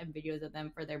pics and videos of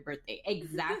them for their birthday.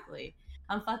 Exactly.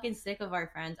 I'm fucking sick of our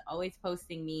friends always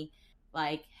posting me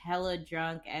like hella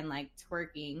drunk and like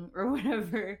twerking or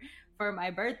whatever for my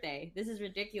birthday. This is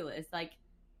ridiculous. Like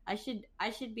I should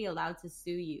be allowed to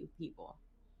sue you people.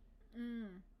 Do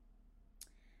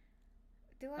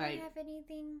I have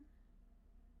anything?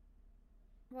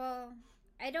 Well,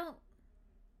 I don't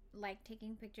like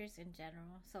taking pictures in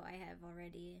general, so I have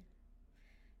already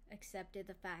accepted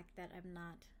the fact that I'm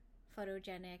not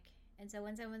photogenic. And so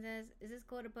when someone says, is this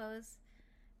cool to post?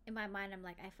 In my mind, I'm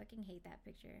like, I fucking hate that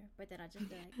picture. But then I'll just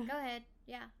be like, go ahead.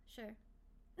 Yeah, sure.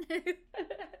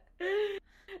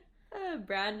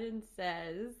 Brandon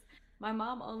says, my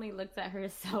mom only looks at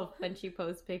herself when she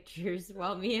posts pictures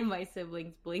while me and my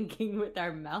siblings blinking with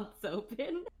our mouths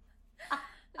open.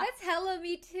 That's hella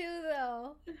me too,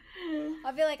 though.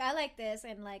 I'll be like, I like this,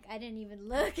 and like, I didn't even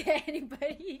look at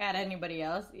anybody. At anybody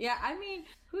else? Yeah, I mean,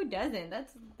 who doesn't?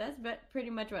 That's pretty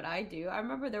much what I do. I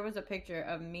remember there was a picture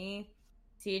of me,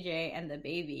 CJ, and the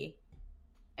baby,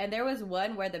 and there was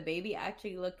one where the baby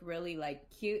actually looked really like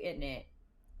cute in it,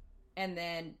 and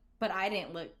then, but I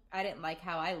didn't like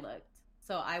how I looked.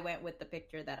 So I went with the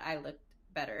picture that I looked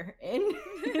better in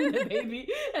the baby,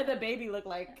 and the baby looked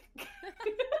like.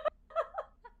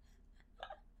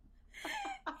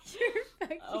 You're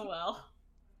fucking... Oh well,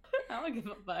 I don't give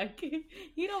a fuck.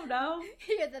 You don't know.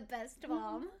 You're the best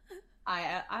mom.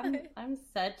 I'm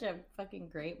such a fucking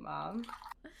great mom.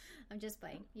 I'm just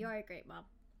playing. You're a great mom.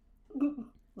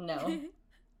 No,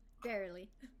 barely,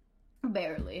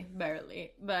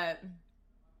 but.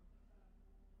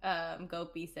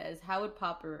 Gopi says, how would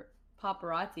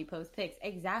paparazzi post pics?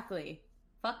 Exactly.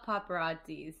 Fuck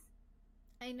paparazzis.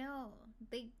 I know.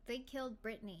 They killed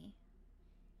Britney.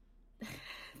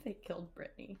 They killed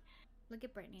Britney. Look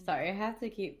at Britney. Sorry, I have to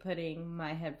keep putting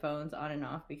my headphones on and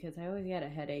off because I always get a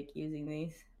headache using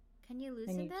these. Can you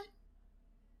loosen them?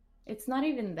 It's not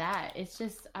even that. It's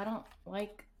just I don't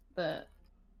like the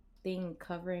thing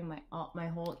covering my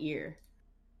whole ear.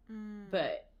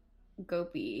 But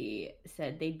Gopi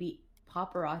said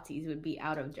paparazzis would be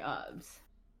out of jobs.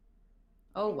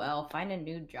 Oh well, find a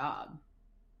new job.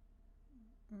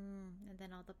 And then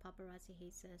all the paparazzi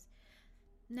hates us.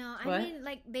 No, I mean,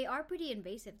 like, they are pretty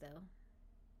invasive, though.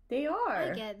 They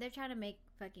are. I get they're trying to make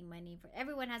fucking money.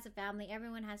 Everyone has a family.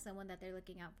 Everyone has someone that they're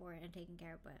looking out for and taking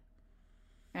care of, but...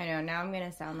 I know, now I'm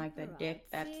gonna sound like the dick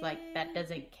that's like, that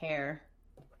doesn't care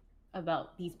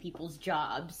about these people's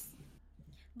jobs.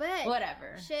 But...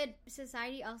 whatever. Should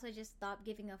society also just stop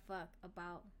giving a fuck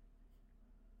about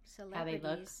celebrities? How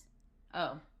they look?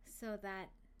 Oh. So that...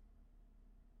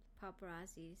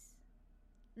 paparazzis...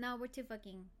 No, we're too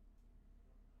fucking...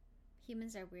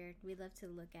 Humans are weird. We love to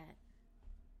look at...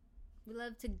 We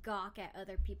love to gawk at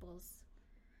other people's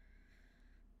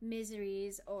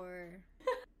miseries or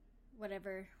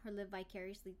whatever, or live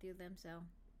vicariously through them, so...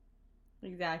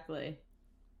 Exactly.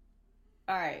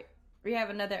 Alright, we have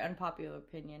another unpopular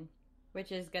opinion,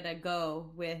 which is gonna go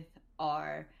with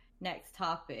our next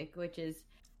topic, which is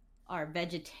our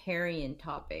vegetarian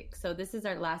topic. So this is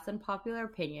our last unpopular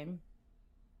opinion,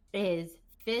 is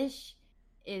fish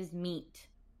is meat.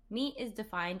 Meat is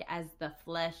defined as the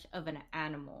flesh of an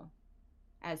animal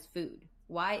as food.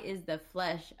 Why is the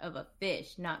flesh of a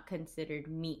fish not considered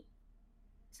meat?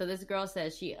 So this girl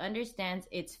says she understands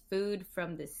it's food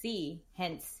from the sea,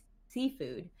 hence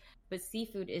seafood, but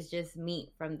seafood is just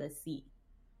meat from the sea.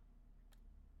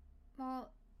 Well,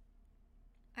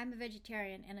 I'm a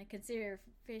vegetarian and I consider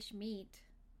fish meat.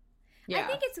 Yeah. I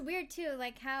think it's weird too,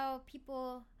 like how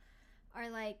people are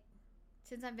like,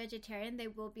 since I'm vegetarian, they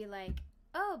will be like,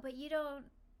 oh, but you don't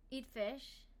eat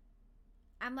fish.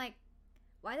 I'm like,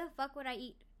 why the fuck would I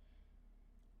eat?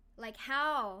 Like,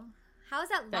 how? How is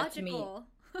that logical?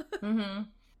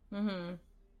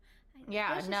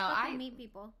 Yeah, fish no, I meat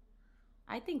people.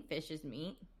 I think fish is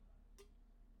meat.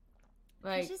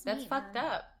 Like, that's meat, fucked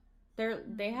up.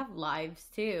 They have lives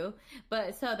too.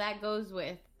 But so that goes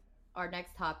with our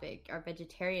next topic, our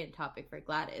vegetarian topic for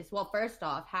Gladys. Well, first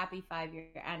off, happy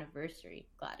 5-year anniversary,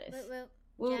 Gladys.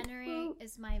 January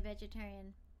is my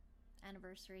vegetarian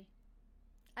anniversary.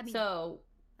 I mean, so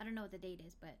I don't know what the date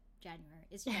is, but January.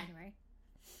 It's January.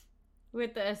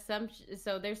 With the assumption,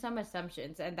 so there's some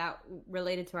assumptions, and that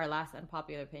related to our last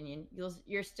unpopular opinion.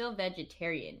 You're still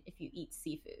vegetarian if you eat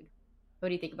seafood. What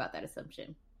do you think about that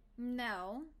assumption?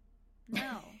 No.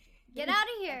 Get out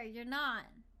of here. You're not.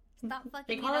 Stop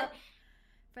fucking it up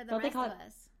for the rest of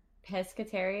us.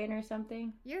 Pescatarian or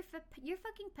something? You're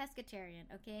fucking pescatarian,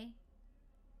 okay?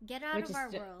 Get out of our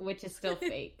world. Which is still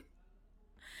fake.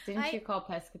 Didn't you call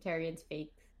pescatarians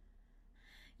fake?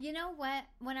 You know what?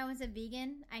 When I was a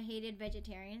vegan, I hated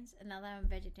vegetarians, and now that I'm a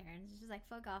vegetarian, it's just like,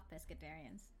 fuck off,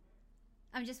 pescatarians.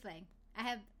 I'm just playing. I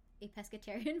have a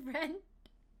pescatarian friend.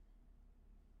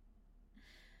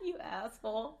 You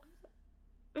asshole.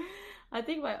 I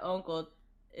think my uncle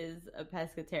is a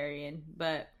pescatarian,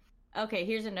 but okay,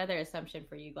 here's another assumption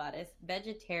for you, Gladys.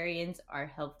 Vegetarians are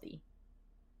healthy.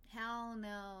 Hell no.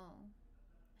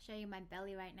 I'll show you my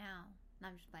belly right now. No,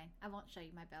 I'm just playing. I won't show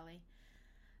you my belly.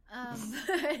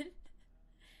 But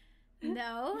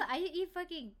no, I eat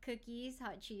fucking cookies,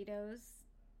 hot Cheetos,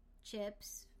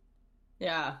 chips.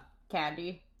 Yeah,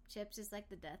 candy. Chips is like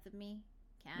the death of me.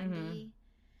 Candy.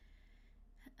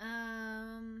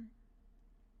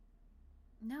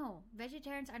 No,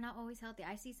 vegetarians are not always healthy.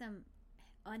 I see some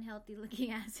unhealthy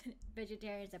looking ass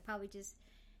vegetarians that probably just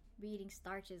be eating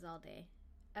starches all day.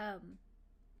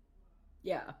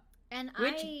 Yeah. And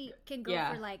I can go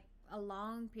for like a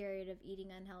long period of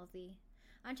eating unhealthy.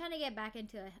 I'm trying to get back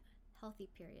into a healthy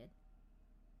period.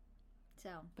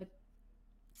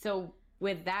 So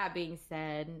with that being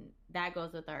said, that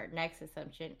goes with our next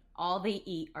assumption. All they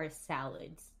eat are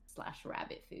salads /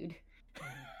 rabbit food.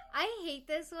 I hate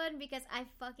this one because I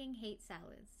fucking hate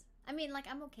salads. I mean, like,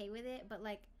 I'm okay with it, but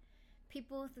like,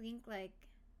 people think like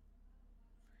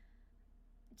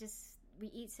just we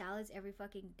eat salads every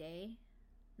fucking day.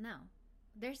 No.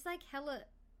 There's like hella...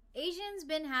 Asians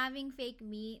been having fake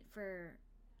meat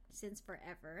since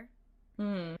forever.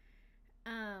 And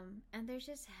there's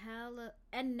just hella...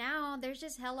 And now there's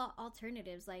just hella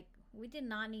alternatives. Like, we did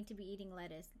not need to be eating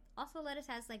lettuce. Also, lettuce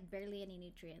has like barely any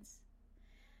nutrients.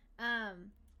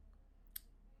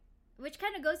 which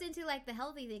kind of goes into like the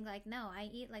healthy thing. Like, no, I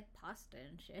eat like pasta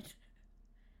and shit.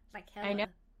 Like hella. I know.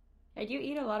 I do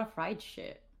eat a lot of fried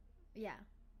shit. Yeah.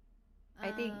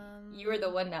 I think you were the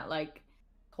one that like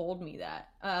told me that.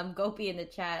 Gopi in the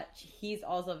chat, he's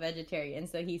also vegetarian,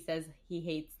 so he says he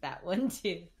hates that one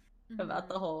too. About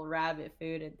the whole rabbit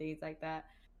food and things like that.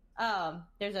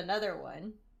 There's another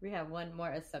one. We have one more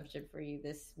assumption for you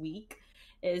this week.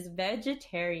 Is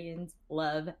vegetarians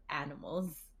love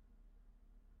animals?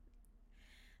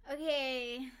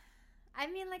 Okay. I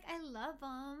mean, like, I love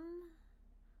them.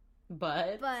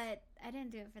 But I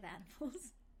didn't do it for the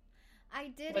animals. I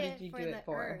did what it did you for do the it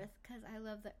for? earth because I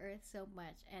love the earth so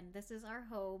much, and this is our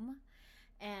home.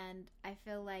 And I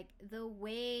feel like the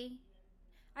way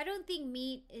I don't think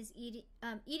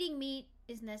eating meat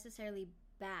is necessarily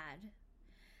bad.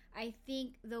 I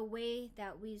think the way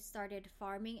that we started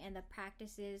farming and the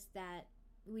practices that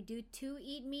we do to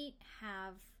eat meat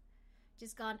have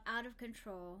just gone out of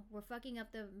control. We're fucking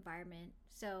up the environment.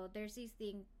 So there's these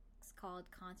things called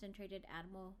concentrated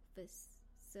animal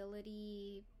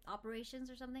facility operations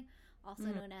or something, also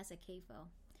known as a CAFO.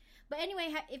 But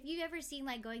anyway, if you've ever seen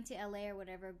like going to LA or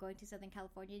whatever, going to Southern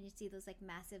California, you see those like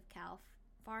massive cow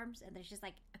farms, and there's just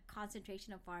like a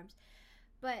concentration of farms.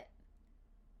 But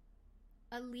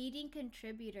a leading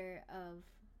contributor of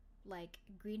like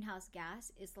greenhouse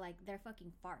gas is like their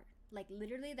fucking fart. Like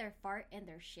literally their fart and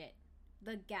their shit.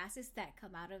 The gases that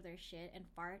come out of their shit and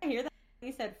fart. I hear that.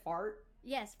 You said fart?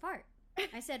 Yes, fart.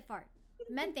 I said fart.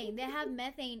 Methane. They have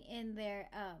methane in their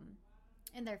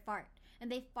fart.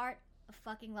 And they fart a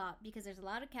fucking lot because there's a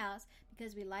lot of cows,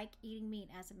 because we like eating meat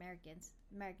as Americans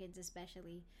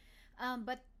especially.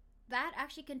 But that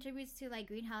actually contributes to like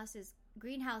greenhouse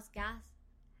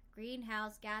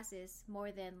gases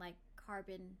more than like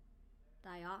carbon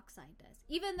dioxide does.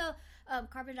 Even though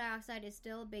carbon dioxide is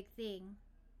still a big thing.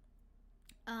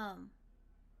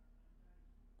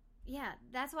 Yeah,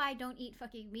 that's why I don't eat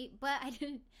fucking meat. But I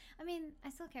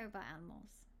still care about animals.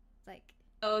 Like,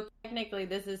 so technically,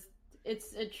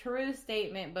 it's a true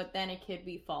statement, but then it could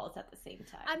be false at the same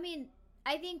time. I mean,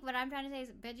 I think what I'm trying to say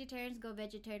is vegetarians go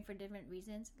vegetarian for different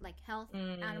reasons, like health,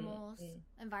 animals,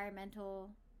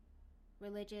 environmental,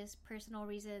 religious, personal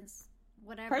reasons,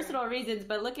 whatever. Personal reasons,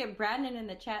 but look at Brandon in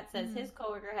the chat says his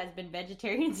coworker has been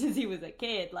vegetarian since he was a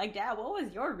kid. Like, Dad, what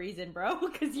was your reason, bro?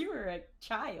 Because you were a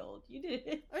child. You did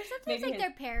it. Or sometimes like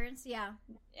their parents, yeah.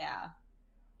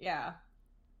 Yeah.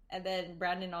 And then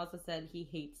Brandon also said he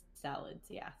hates salads.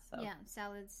 Yeah, so. Yeah,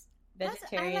 salads.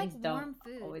 Vegetarians like don't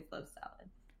food. always love salad.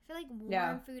 I feel like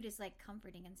warm food is like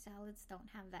comforting, and salads don't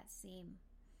have that same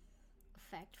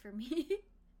effect for me.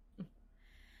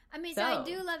 I mean, so I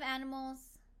do love animals.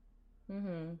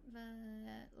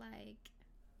 But like,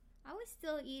 I was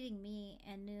still eating meat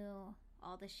and knew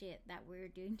all the shit that we were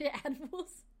doing to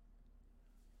animals.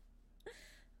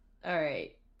 All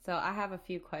right, so I have a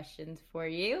few questions for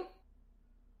you,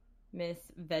 Miss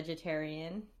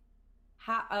Vegetarian.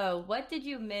 What did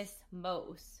you miss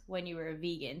most when you were a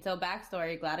vegan? So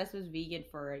backstory, Gladys was vegan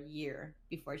for a year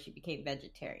before she became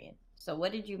vegetarian. So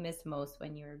what did you miss most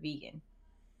when you were vegan?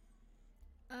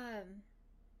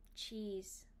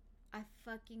 Cheese. I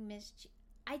fucking miss cheese.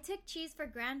 I took cheese for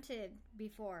granted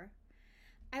before.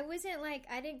 I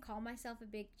didn't call myself a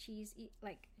big cheese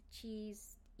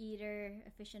eater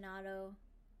aficionado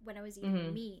when I was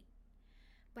eating meat.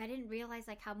 But I didn't realize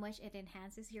like how much it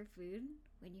enhances your food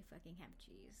when you fucking have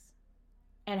cheese.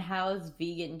 And how's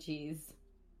vegan cheese?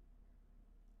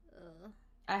 Ugh.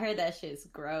 I heard that shit's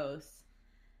gross.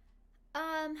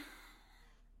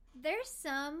 There's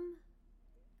some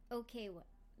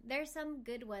there's some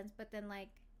good ones, but then like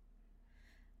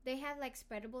they have like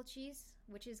spreadable cheese,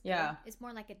 which is good. Yeah. It's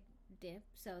more like a dip,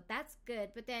 so that's good.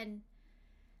 But then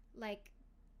like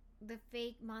the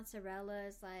fake mozzarella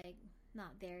is like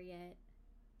not there yet.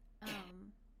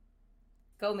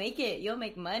 Go make it. You'll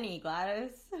make money,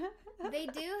 Gladys. They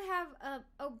do have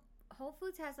Whole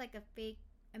Foods has like a fake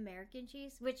American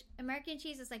cheese, which American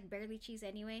cheese is like barely cheese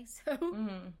anyway, so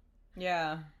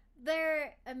yeah.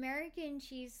 Their American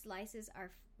cheese slices are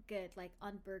good, like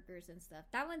on burgers and stuff.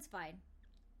 That one's fine.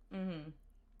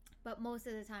 But most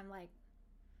of the time, like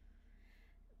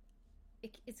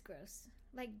it's gross.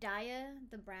 Like Daya,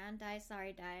 the brand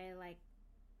Daya, like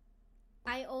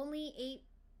I only ate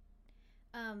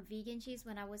vegan cheese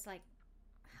when I was like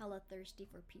hella thirsty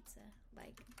for pizza.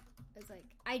 Like it's like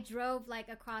I drove like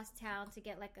across town to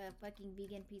get like a fucking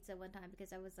vegan pizza one time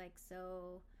because I was like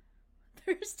so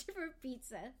thirsty for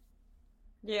pizza.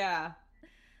 Yeah.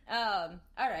 All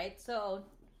right. So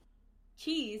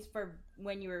cheese for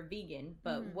when you were vegan,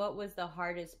 but what was the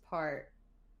hardest part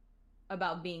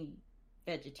about being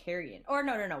vegetarian? Or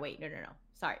no, wait, no.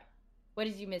 Sorry. What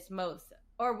did you miss most?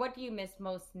 Or what do you miss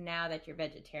most now that you're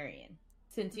vegetarian?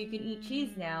 Since you can eat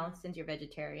cheese now, since you're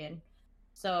vegetarian.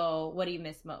 So what do you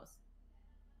miss most?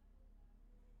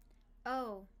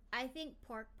 Oh, I think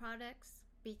pork products,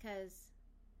 because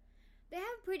they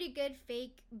have pretty good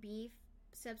fake beef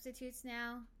substitutes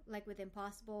now, like with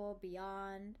Impossible,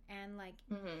 Beyond, and like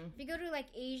if you go to like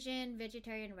Asian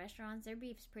vegetarian restaurants, their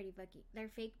beef's pretty fucky. Their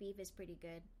fake beef is pretty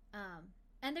good.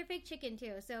 And their fake chicken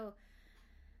too. So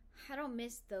I don't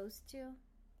miss those two.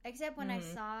 Except when I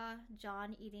saw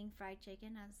John eating fried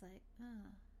chicken, I was like, oh,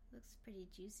 looks pretty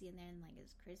juicy in there and like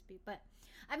it's crispy. But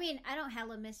I mean, I don't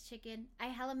hella miss chicken. I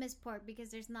hella miss pork because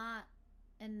there's not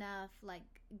enough like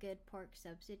good pork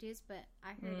substitutes. But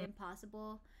I heard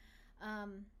Impossible,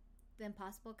 the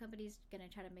Impossible company's gonna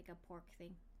try to make a pork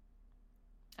thing.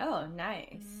 Oh,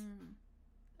 nice.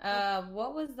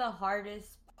 What was the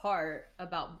hardest part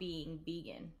about being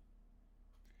vegan?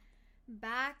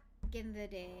 Back in the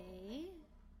day,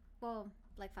 well,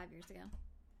 like 5 years ago.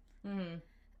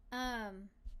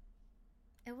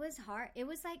 It was hard. It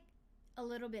was like a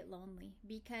little bit lonely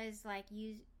because like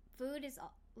food is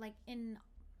like in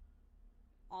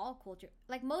all culture,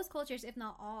 like most cultures, if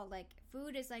not all, like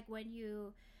food is like when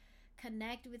you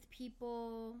connect with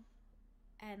people,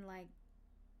 and like,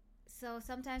 so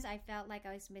sometimes I felt like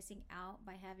I was missing out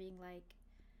by having like,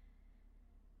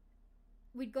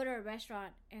 we'd go to a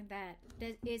restaurant and that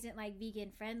isn't like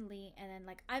vegan friendly, and then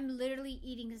like I'm literally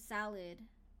eating a salad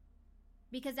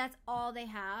because that's all they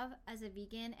have as a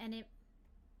vegan, and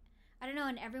I don't know,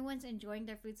 and everyone's enjoying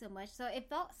their food so much, so it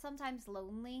felt sometimes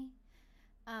lonely.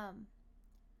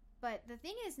 But the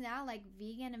thing is now, like,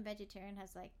 vegan and vegetarian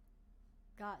has like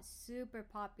got super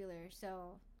popular,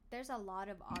 so there's a lot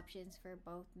of options for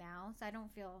both now, so I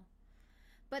don't feel,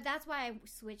 but that's why I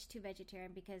switched to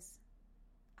vegetarian, because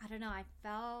I don't know, I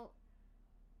felt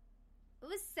it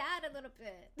was sad a little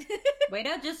bit. Wait,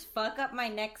 I'll just fuck up my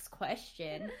next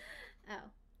question. Oh.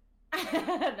 No,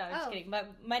 I'm just kidding.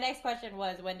 My next question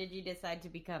was, when did you decide to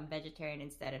become vegetarian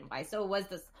instead, and why? So it was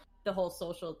the whole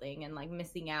social thing and like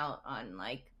missing out on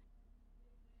like,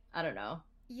 I don't know.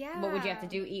 Yeah. What would you have to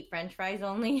do? Eat French fries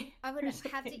only? I would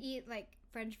have to eat like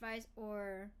French fries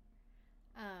or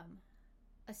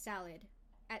a salad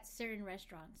at certain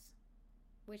restaurants,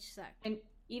 which sucked. And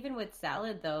even with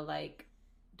salad though, like,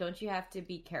 don't you have to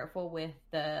be careful with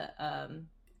the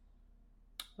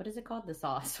what is it called? The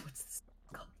sauce. What's this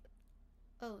called?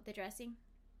 Oh, the dressing?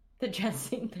 The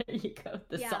dressing. There you go.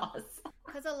 The sauce.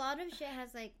 Because a lot of shit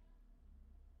has like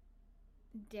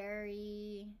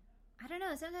dairy. I don't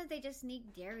know. Sometimes they just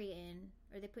sneak dairy in,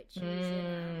 or they put cheese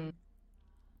in.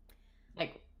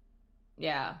 Like,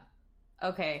 yeah.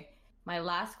 Okay. My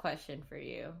last question for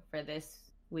you for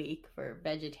this week for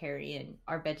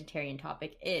our vegetarian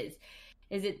topic is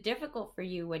it difficult for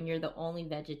you when you're the only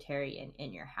vegetarian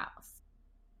in your house?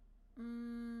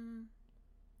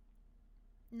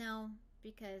 No,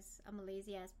 because I'm a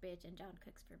lazy ass bitch and John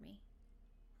cooks for me.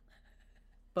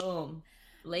 Boom.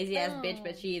 Lazy ass bitch,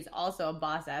 but she is also a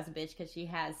boss ass bitch because she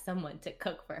has someone to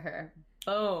cook for her.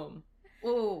 Boom.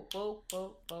 Ooh, boom,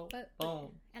 boom, boom, boom.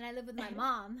 And I live with my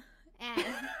mom. And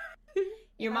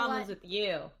your mom lives with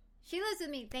you. She lives with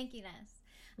me. Thank you, Ness.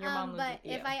 Your mom lives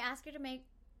with you. If I ask her to make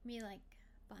me like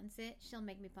pancit, she'll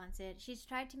make me pancit. She's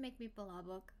tried to make me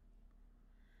palabok.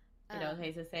 It don't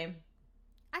taste the same?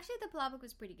 Actually, the palabok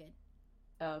was pretty good.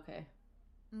 Oh, okay.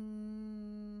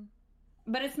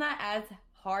 But it's not as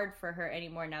hard for her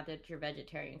anymore now that you're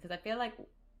vegetarian, because I feel like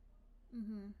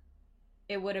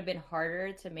it would have been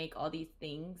harder to make all these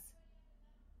things,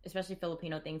 especially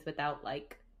Filipino things, without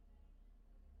like,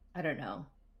 I don't know,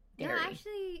 dairy. No,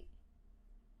 actually,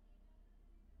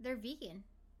 they're vegan.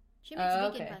 She makes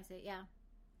vegan pancit, yeah.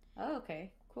 Oh,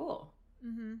 okay, cool.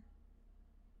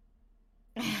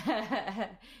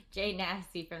 Jay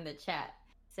Nasty from the chat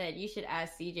said you should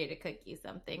ask CJ to cook you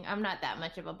something. I'm not that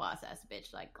much of a boss ass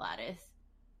bitch like Gladys.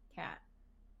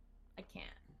 I can't.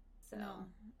 So no,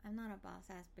 I'm not a boss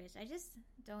ass bitch. I just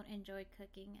don't enjoy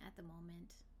cooking at the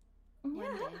moment.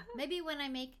 One day, maybe when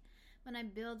I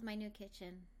build my new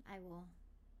kitchen, I will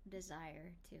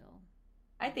desire to.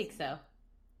 I think so.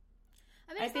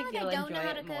 I mean, it's not like I don't know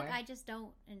how to cook. I just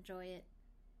don't enjoy it.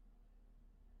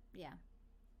 Yeah.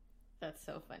 That's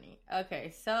so funny. Okay,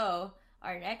 so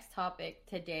our next topic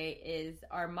today is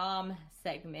our mom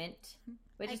segment,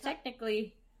 which is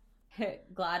technically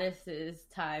Gladys's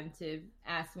time to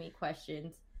ask me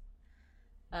questions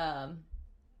about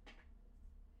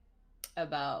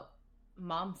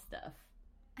mom stuff.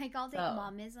 I called it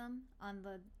momism on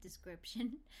the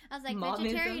description. I was like, momism?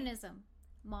 Vegetarianism.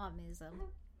 Momism.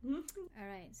 All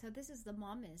right, so this is the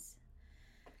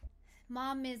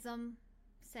momism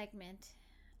segment.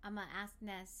 I'm gonna ask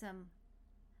Ness some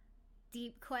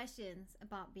deep questions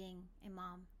about being a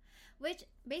mom. Which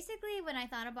basically, when I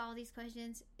thought about all these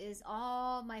questions, is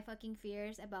all my fucking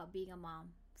fears about being a mom.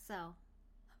 So,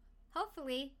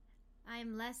 hopefully,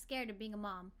 I'm less scared of being a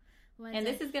mom. And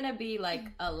this is gonna be like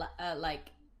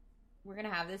we're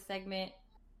gonna have this segment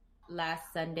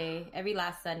every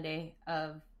last Sunday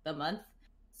of the month,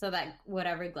 so that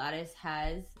whatever Gladys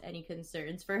has any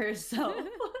concerns for herself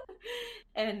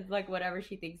and like whatever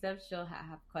she thinks of, she'll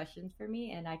have questions for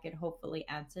me, and I could hopefully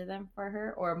answer them for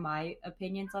her, or my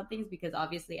opinions on things, because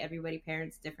obviously everybody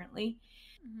parents differently.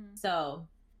 Mm-hmm. So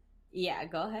yeah,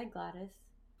 go ahead, Gladys.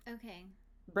 Okay.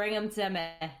 Bring them to me.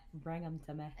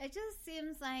 It just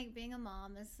seems like being a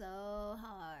mom is so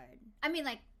hard. I mean,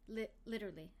 like,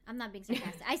 literally. I'm not being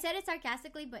sarcastic. I said it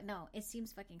sarcastically, but no, it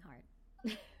seems fucking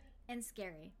hard. And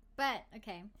scary. But,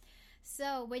 okay.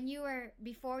 So,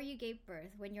 before you gave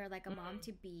birth, when you're like a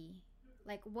mom-to-be,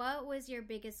 like, what was your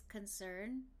biggest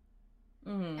concern?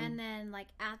 Mm-hmm. And then, like,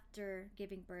 after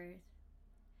giving birth,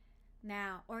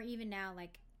 now, or even now,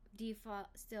 like, are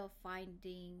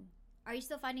you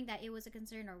still finding that it was a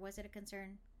concern, or was it a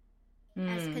concern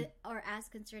as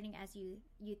concerning as you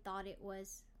thought it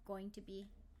was going to be?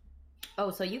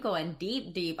 Oh, so you going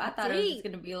deep. I thought it was just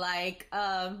going to be like,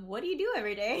 what do you do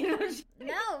every day?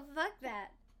 No, fuck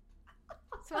that.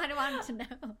 That's what I wanted to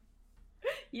know.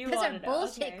 That's a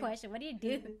bullshit question. What do you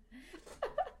do?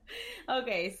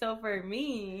 Okay, so for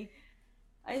me,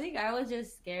 I think I was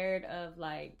just scared of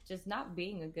like just not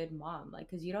being a good mom, like,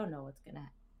 because you don't know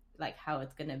how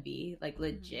it's gonna be, like,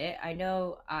 legit. I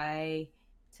know I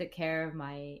took care of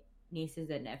my nieces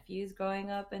and nephews growing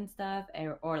up and stuff,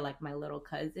 or like my little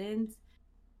cousins,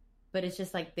 but it's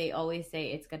just like they always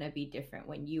say it's gonna be different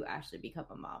when you actually become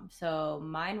a mom. So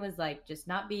mine was like just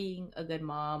not being a good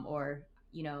mom, or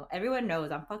everyone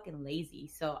knows I'm fucking lazy,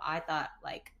 so I thought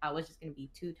like I was just gonna be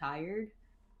too tired,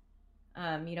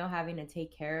 having to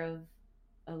take care of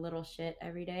a little shit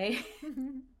every day.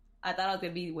 I thought I was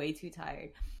gonna be way too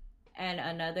tired. And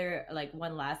another, like,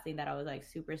 one last thing that I was like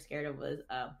super scared of was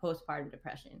postpartum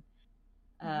depression.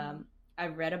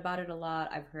 I've read about it a lot,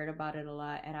 I've heard about it a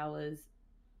lot, and I was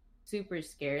super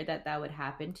scared that would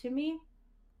happen to me.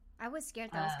 I was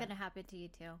scared that was gonna happen to you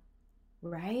too.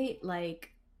 Right?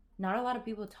 Like, not a lot of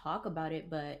people talk about it,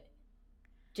 but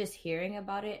just hearing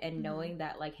about it and knowing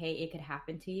that, like, hey, it could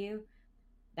happen to you,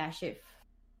 that shit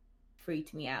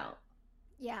freaked me out.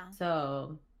 Yeah.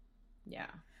 So, yeah.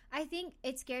 I think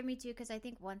it scared me too, because I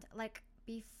think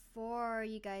before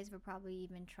you guys were probably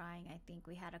even trying, I think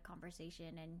we had a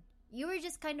conversation, and you were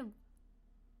just kind of,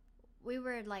 you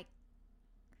were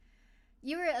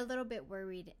a little bit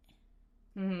worried.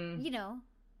 Mm-hmm.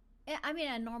 I mean,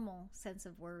 a normal sense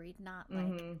of worried, not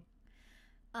like,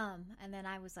 and then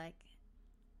I was like,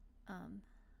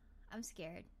 I'm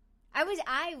scared. I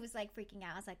was like freaking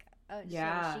out. I was like, oh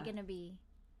yeah, shit, is she gonna be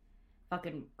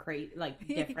fucking crazy, like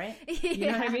different? You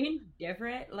know what I mean?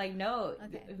 Different? Like, no,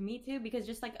 me too, because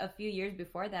just like a few years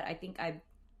before that, I think I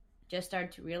just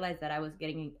started to realize that I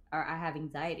have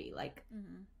anxiety. Like,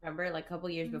 remember, like a couple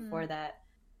years before that,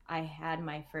 I had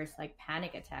my first like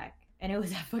panic attack, and it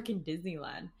was at fucking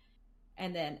Disneyland.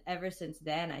 And then ever since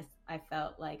then, I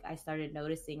felt like I started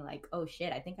noticing like, oh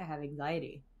shit, I think I have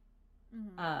anxiety.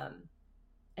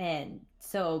 And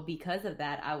so because of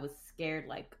that, I was scared,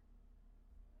 like,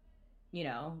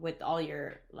 with all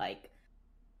your like,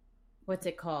 what's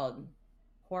it called,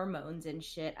 hormones and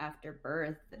shit after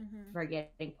birth, for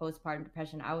getting postpartum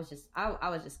depression. I was just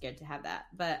scared to have that.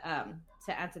 But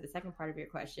to answer the second part of your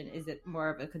question, is it more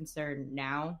of a concern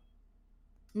now?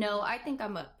 No, I think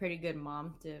I'm a pretty good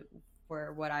mom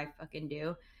for what I fucking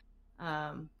do.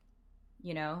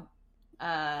 You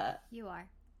are.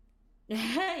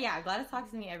 Yeah, Gladys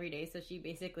talks to me every day, so she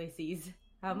basically sees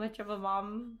how much of a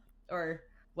mom, or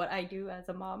what I do as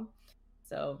a mom.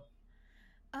 So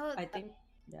I think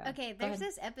okay, there's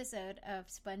this episode of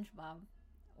SpongeBob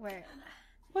where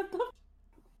what the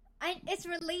it's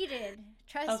related.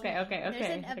 Trust me. Okay. There's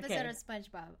an episode of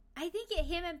SpongeBob. I think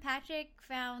him and Patrick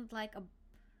found like a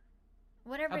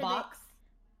box.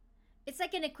 It's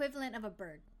like an equivalent of a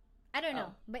bird. I don't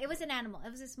know, but it was an animal. It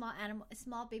was a small animal, a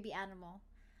small baby animal.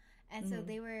 And so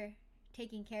they were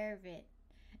taking care of it.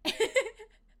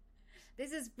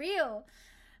 This is real.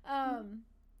 And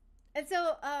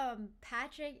so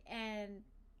Patrick and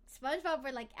SpongeBob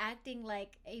were like acting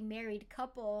like a married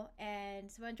couple, and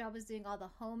SpongeBob was doing all the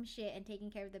home shit and taking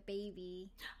care of the baby.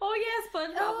 Oh yeah,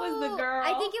 SpongeBob was the girl.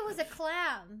 I think it was a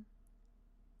clam.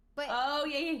 But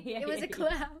yeah. It was a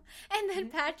clam. And then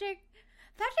Patrick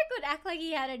Patrick would act like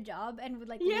he had a job and would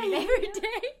like Yeah, leave yeah, every yeah.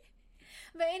 day.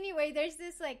 But anyway, there's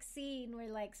this like scene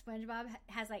where like SpongeBob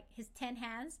has like his 10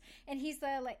 hands, and he's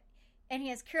like, and he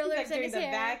has He's curlers like in doing his the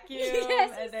hair. vacuum,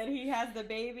 Yes, and then he has the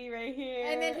baby right here.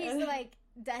 and then he's like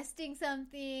dusting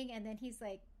something, and then he's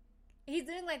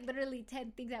doing like literally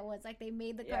 10 things at once. Like they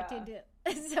made the cartoon do.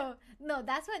 So no,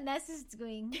 that's what Ness is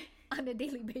doing on a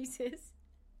daily basis.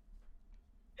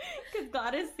 Because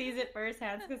Gladys sees it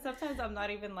firsthand. Because sometimes I'm not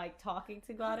even like talking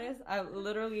to Gladys. I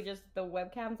literally just the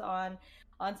webcam's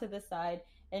onto the side,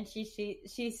 and she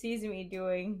sees me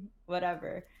doing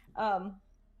whatever.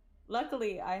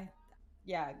 Luckily,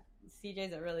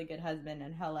 CJ's a really good husband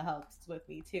and hella helps with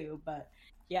me too. But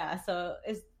yeah, so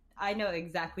I know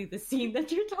exactly the scene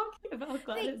that you're talking about,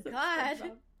 Gladys. Thank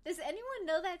God. Does anyone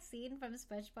know that scene from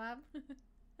SpongeBob?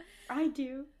 I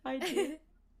do.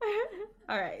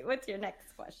 All right, what's your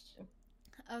next question?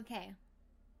 Okay.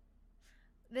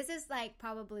 This is like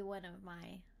probably one of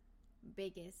my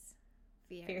biggest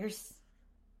fears.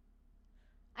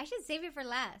 I should save it for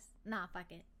last. Nah,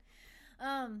 fuck it.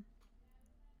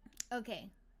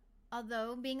 Okay.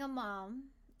 Although being a mom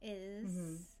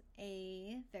is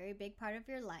a very big part of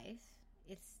your life,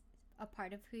 it's a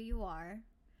part of who you are.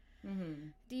 Mm-hmm.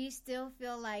 Do you still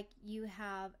feel like you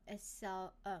have a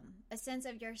sense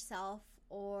of yourself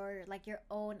or like your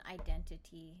own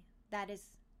identity that is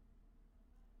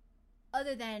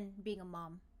other than being a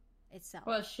mom itself?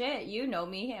 Well, shit, you know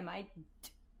me.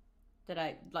 Did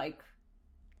I like?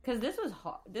 Because this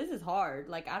is hard.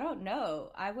 Like, I don't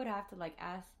know. I would have to like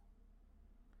ask.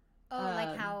 Oh,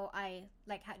 how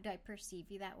do I perceive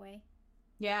you that way?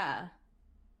 Yeah.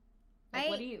 Like,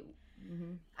 what do you?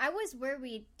 Mm-hmm. I was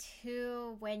worried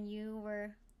too when you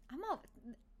were. I'm all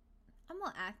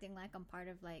acting like I'm part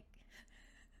of like.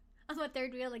 I'm a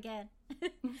third wheel again.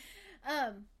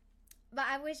 But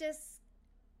I was just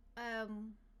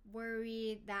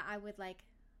worried that I would like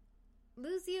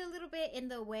lose you a little bit in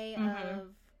the way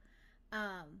of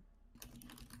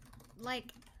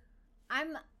like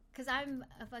because I'm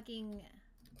a fucking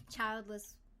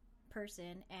childless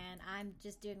person and I'm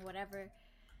just doing whatever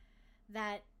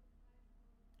that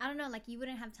I don't know, like you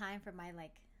wouldn't have time for my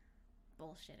like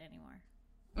bullshit anymore.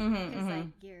 Because like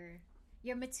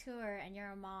you're mature and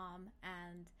you're a mom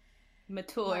and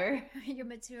you're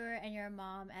mature and you're a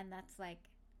mom, and that's like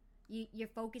you're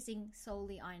focusing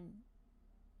solely on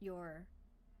your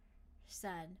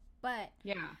son. But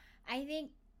yeah, I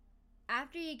think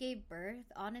after you gave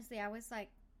birth, honestly, I was like,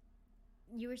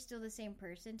 you were still the same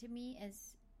person to me,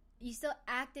 as you still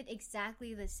acted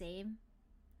exactly the same.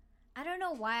 I don't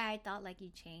know why I thought like you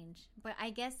changed, but I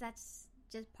guess that's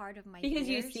just part of my because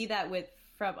fears. you see that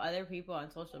from other people on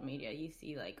social media. You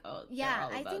see like, oh yeah,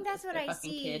 I think that's what I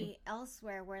see kid.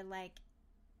 elsewhere, where like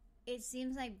it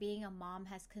seems like being a mom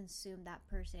has consumed that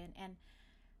person, and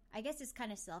I guess it's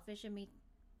kind of selfish of me,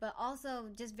 but also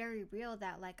just very real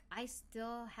that like I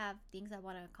still have things I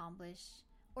want to accomplish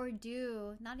or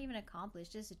do, not even accomplish,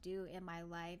 just do in my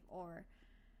life, or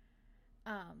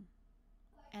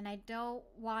and I don't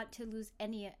want to lose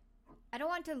any. I don't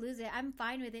want to lose it. I'm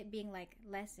fine with it being like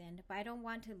lessened, but I don't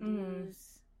want to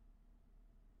lose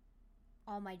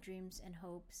all my dreams and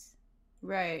hopes,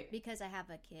 right? Because I have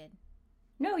a kid.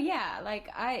 No, yeah, like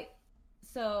I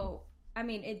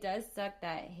mean, it does suck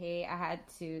that hey, I had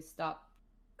to stop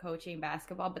coaching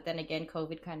basketball, but then again,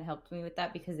 COVID kind of helped me with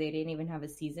that because they didn't even have a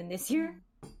season this year.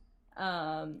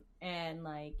 And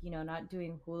like, you know, not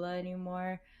doing hula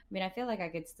anymore. I mean, I feel like I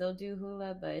could still do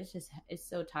hula, but it's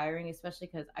so tiring, especially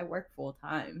because I work full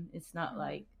time. It's not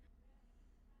like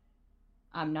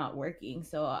I'm not working.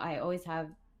 So I always have,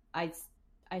 I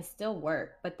still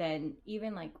work, but then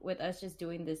even like with us just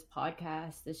doing this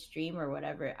podcast, this stream or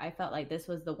whatever, I felt like this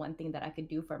was the one thing that I could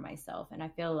do for myself. And I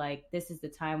feel like this is the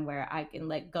time where I can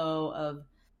let go of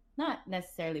not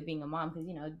necessarily being a mom, because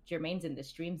you know Jermaine's in the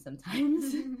stream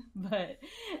sometimes, but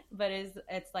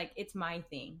it's like it's my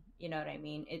thing. You know what I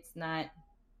mean? It's not.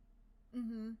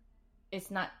 It's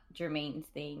not Jermaine's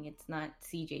thing. It's not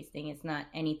CJ's thing. It's not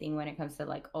anything when it comes to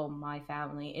like, oh, my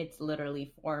family. It's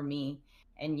literally for me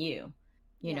and you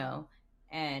know,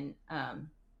 and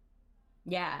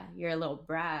yeah, you're a little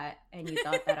brat and you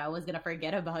thought that I was going to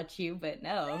forget about you, but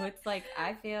no, it's like,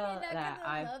 I feel you're not that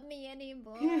I love me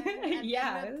anymore. I've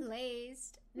been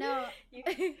replaced. No,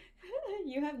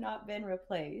 you have not been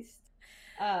replaced.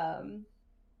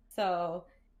 So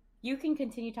you can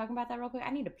continue talking about that real quick.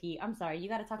 I need to pee. I'm sorry. You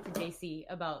got to talk to JC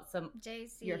about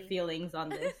your feelings on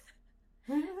this.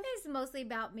 It's mostly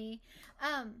about me.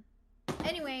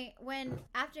 Anyway,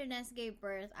 after Ness gave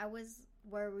birth, I was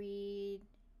worried,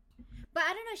 but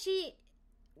I don't know. She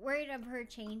worried of her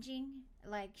changing,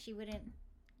 like she wouldn't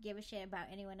give a shit about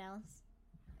anyone else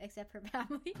except her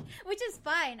family, which is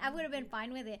fine. I would have been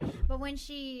fine with it. But when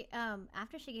she,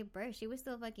 after she gave birth, she was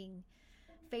still fucking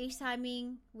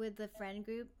FaceTiming with the friend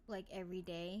group like every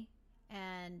day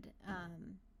and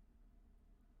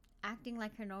acting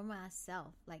like her normal ass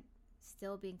self, like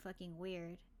still being fucking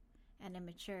weird and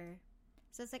immature.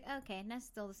 So it's like, okay, Ness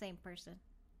still the same person.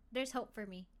 There's hope for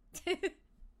me.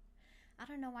 I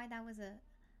don't know why that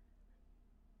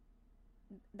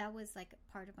was like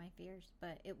part of my fears,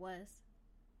 but it was.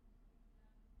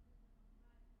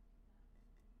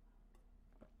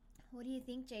 What do you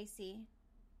think, JC?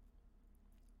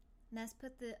 Ness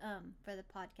put the for the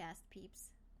podcast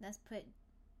peeps. Ness put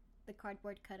the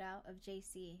cardboard cutout of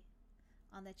JC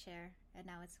on the chair, and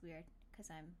now it's weird because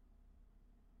I'm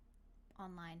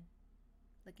online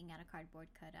looking at a cardboard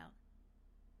cutout.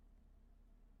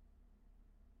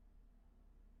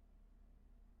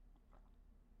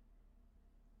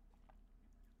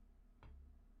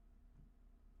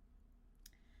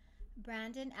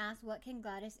 Brandon asked, what can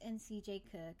Gladys and CJ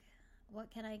cook? What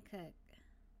can I cook?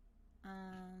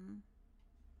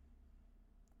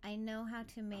 I know how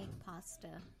to make pasta,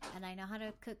 and I know how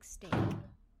to cook steak.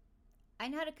 I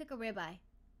know how to cook a ribeye,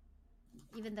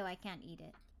 even though I can't eat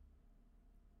it.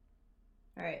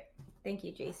 All right. Thank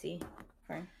you, JC,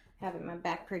 for having my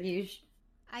back produced.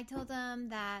 I told them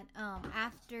that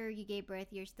after you gave birth,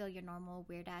 you're still your normal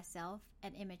weird-ass self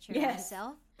and immature ass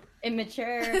self.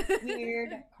 Immature,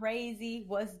 weird, crazy,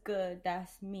 what's good?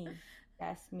 That's me.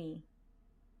 That's me.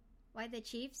 Why the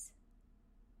Chiefs?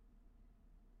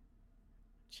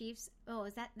 Chiefs? Oh,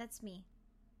 that's me.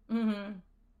 Mm-hmm.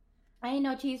 I ain't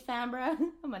no Chiefs fan, bro.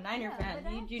 I'm a Niner fan.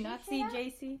 Did you not see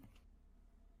JC?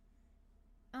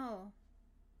 Oh,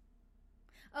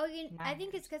 I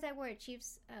think it's because I wore a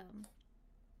Chiefs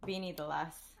beanie the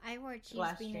last. I wore a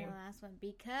Chiefs beanie the last one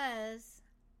because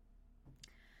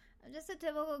I'm just a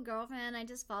typical girlfriend. I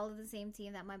just follow the same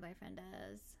team that my boyfriend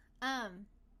does.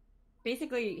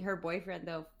 Basically, her boyfriend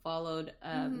though followed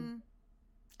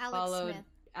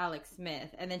Alex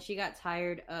Smith, and then she got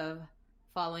tired of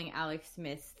following Alex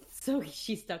Smith, so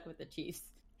she stuck with the Chiefs.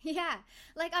 Yeah,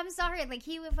 like I'm sorry, like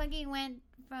he fucking went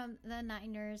from the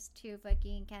Niners to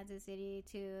fucking Kansas City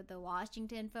to the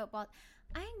Washington football.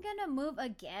 I ain't gonna move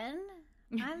again.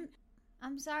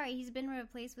 I'm sorry, he's been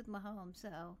replaced with Mahomes,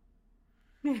 so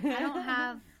I don't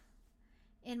have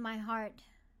in my heart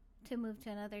to move to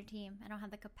another team. I don't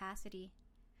have the capacity.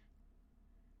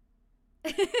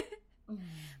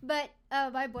 But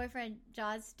my boyfriend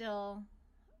John still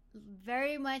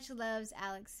very much loves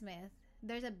Alex Smith.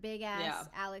 There's a big ass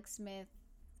Alex Smith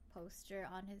poster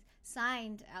on his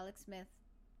signed Alex Smith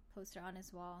poster on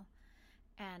his wall,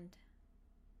 and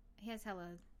he has hella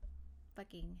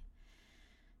fucking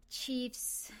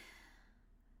Chiefs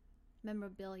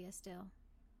memorabilia still.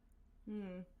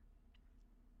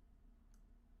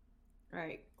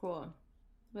 Right, cool.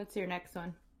 What's your next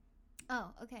one? Oh,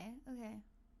 okay.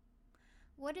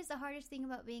 What is the hardest thing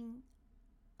about being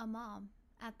a mom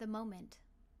at the moment?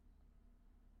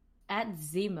 At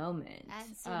the moment.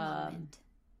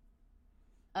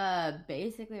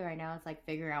 Basically right now it's like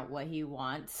figuring out what he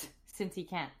wants since he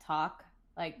can't talk.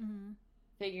 Like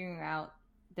figuring out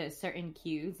the certain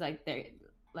cues. Like they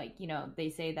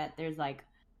say that there's like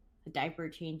a diaper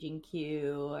changing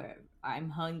cue, or I'm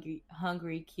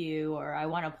hungry cue, or I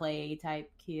want to play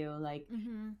type cue. Like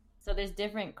so there's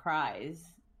different cries,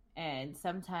 and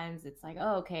sometimes it's like,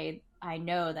 oh, okay, I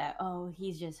know that, oh,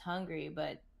 he's just hungry,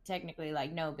 but technically,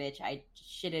 like, no, bitch, I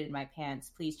shitted in my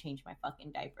pants. Please change my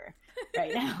fucking diaper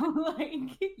right now.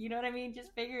 Like, you know what I mean?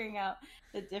 Just figuring out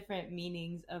the different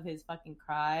meanings of his fucking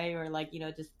cry, or like,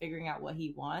 just figuring out what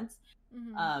he wants.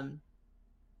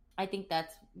 I think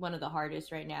that's one of the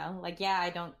hardest right now. Like, yeah, I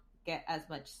don't get as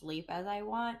much sleep as I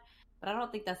want, but I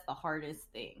don't think that's the hardest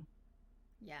thing.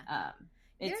 Yeah.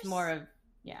 It's more of,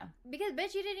 because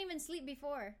bitch, you didn't even sleep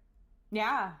before.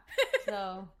 Yeah.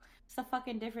 So it's the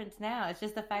fucking difference now. It's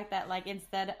just the fact that, like,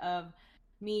 instead of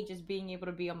me just being able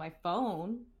to be on my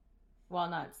phone while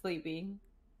not sleeping,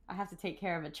 I have to take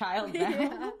care of a child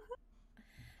now.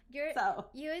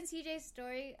 You and CJ's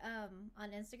story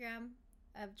on Instagram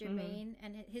of Jermaine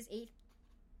and his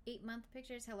 8-month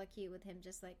picture is hella cute with him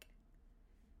just like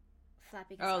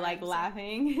flapping his arms. Like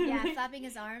laughing. Yeah, flapping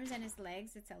his arms and his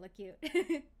legs. It's hella cute.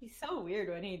 He's so weird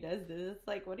when he does this. It's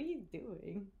like, what are you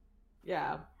doing?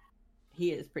 Yeah.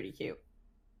 He is pretty cute.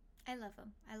 I love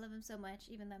him. I love him so much,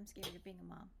 even though I'm scared of being a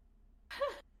mom.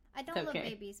 I don't love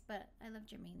babies, but I love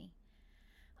Jermaine.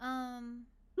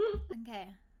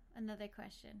 Okay, another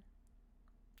question.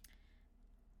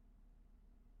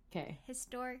 Okay.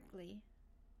 Historically,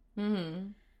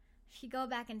 if you go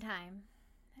back in time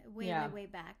way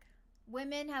back.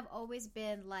 Women have always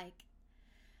been like,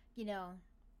 you know,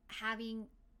 having,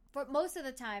 for most of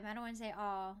the time, I don't want to say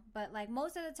all, but like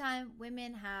most of the time,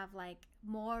 women have like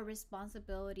more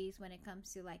responsibilities when it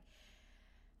comes to like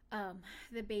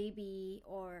the baby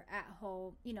or at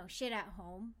home, you know, shit at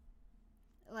home.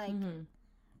 Like,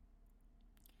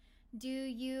 do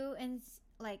you and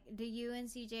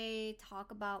CJ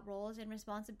talk about roles and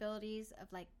responsibilities of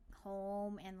like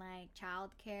home and like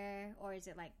childcare, or is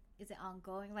it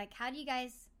ongoing? Like, how do you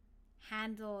guys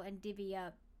handle and divvy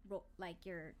up like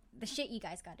the shit you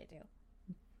guys got to do?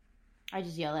 I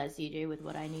just yell at CJ with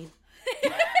what I need.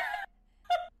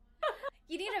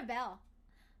 You need a bell,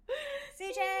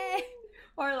 CJ,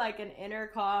 or like an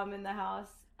intercom in the house.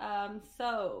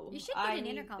 So you should get an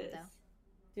intercom though.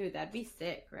 Dude, that'd be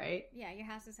sick, right? Yeah, your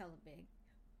house is hella big.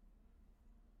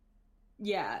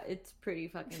 Yeah, it's pretty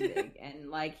fucking big. And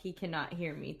like, he cannot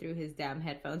hear me through his damn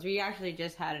headphones. We actually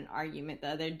just had an argument the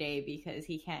other day because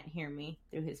he can't hear me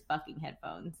through his fucking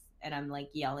headphones, and I'm like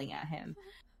yelling at him.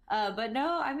 But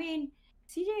no, I mean,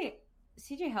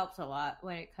 CJ helps a lot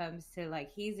when it comes to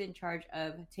like, he's in charge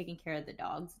of taking care of the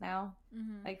dogs now,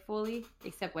 like fully,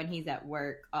 except when he's at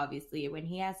work. Obviously, when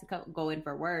he has to go in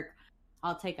for work,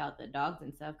 I'll take out the dogs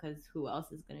and stuff because who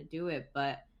else is gonna do it?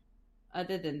 But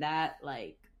other than that,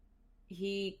 like,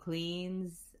 he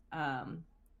cleans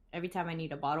every time I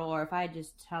need a bottle, or if I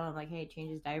just tell him like, hey,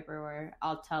 change his diaper, or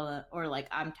I'll tell him, or like,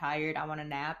 I'm tired, I want a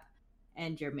nap,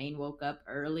 and Jermaine woke up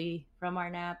early from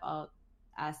our nap, I'll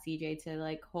ask CJ to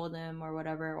like hold him or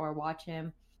whatever, or watch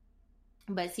him.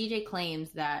 But CJ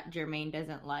claims that Jermaine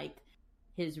doesn't like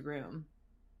his room.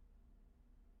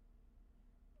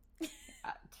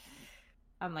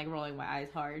 I'm like rolling my eyes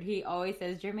hard. He always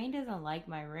says, Jermaine doesn't like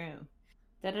my room.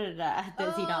 Does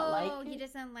he not like it? He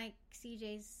doesn't like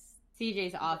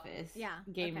CJ's office. Yeah.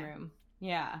 Game room.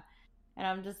 Yeah. And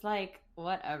I'm just like,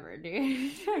 whatever,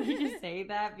 dude. You just say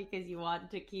that because you want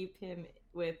to keep him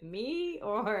with me,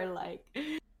 or like,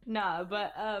 nah.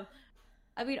 But I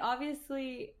mean,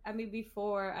 obviously,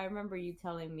 before, I remember you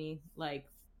telling me like,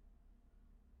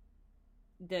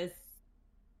 does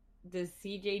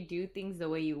CJ do things the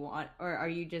way you want, or are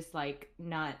you just like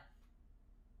not?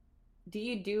 Do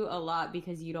you do a lot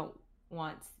because you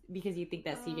think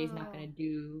that CJ's not going to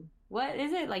do, what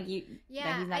is it? Like, that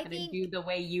he's not going to do the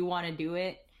way you want to do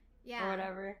it? Yeah. Or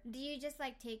whatever. Do you just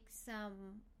like take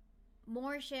some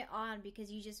more shit on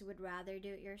because you just would rather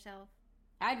do it yourself?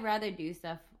 I'd rather do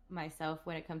stuff myself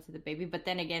when it comes to the baby. But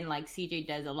then again, like, CJ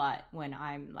does a lot when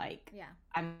I'm like,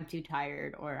 I'm too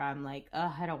tired, or I'm like,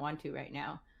 I don't want to right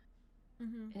now.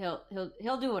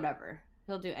 He'll do whatever.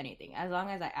 He'll do anything. As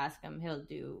long as I ask him, he'll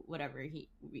do whatever he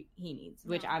needs,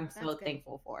 which I'm so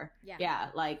thankful for. Yeah.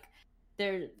 Like,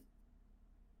 so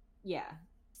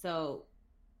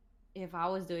if I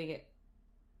was doing it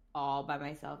all by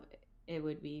myself, it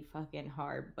would be fucking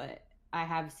hard, but I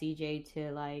have CJ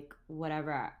to like,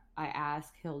 whatever I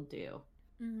ask, he'll do.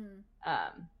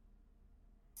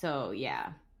 So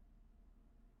yeah,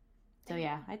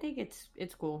 I think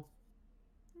it's cool.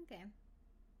 Okay.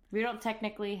 We don't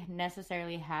technically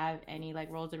necessarily have any like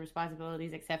roles and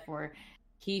responsibilities, except for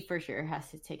he for sure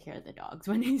has to take care of the dogs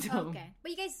when he's home. Okay,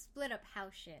 but you guys split up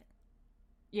house shit.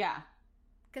 Yeah.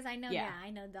 Because I know, I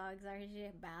know dogs are his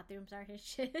shit, bathrooms are his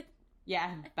shit.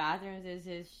 Yeah, bathrooms is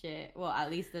his shit. Well, at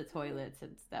least the toilets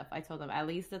and stuff. I told him, at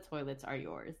least the toilets are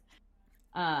yours.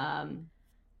 I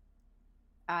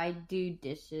do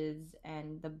dishes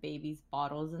and the baby's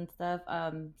bottles and stuff.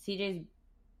 CJ's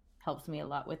helps me a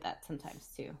lot with that sometimes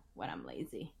too when I'm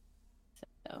lazy.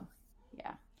 So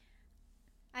yeah.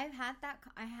 I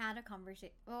had a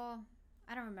conversation. Well,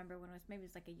 I don't remember when it was. Maybe it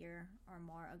was like a year or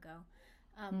more ago.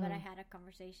 But I had a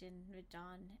conversation with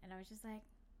John, and I was just like,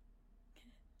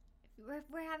 if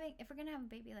we're gonna have a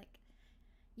baby, like,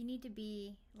 you need to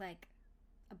be like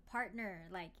a partner.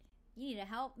 Like, you need to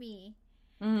help me.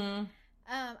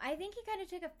 I think he kind of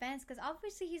took offense because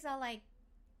obviously he's all like,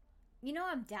 you know,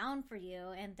 I'm down for you,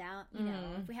 and down, you know,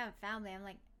 if we have a family, I'm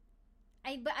like,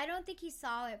 but I don't think he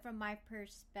saw it from my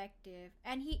perspective,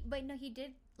 and he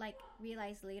did like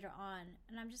realize later on,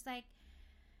 and I'm just like,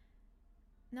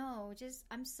 no, just,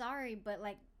 I'm sorry, but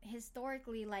like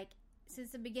historically, like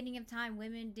since the beginning of time,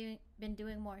 women been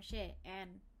doing more shit, and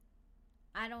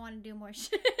I don't want to do more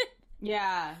shit.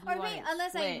 Yeah, or maybe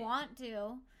unless I want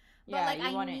to, but like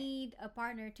I need a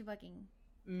partner to fucking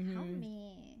help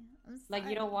me. I'm sorry. Like,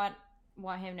 you don't want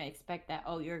him to expect that,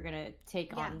 oh, you're gonna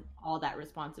take on all that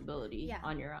responsibility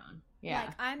on your own. Yeah,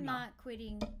 like, I'm not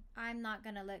quitting. I'm not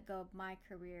gonna let go of my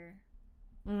career.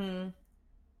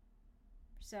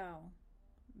 So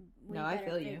we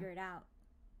better figure it out.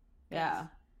 Yeah.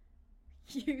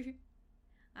 you,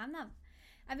 I'm not.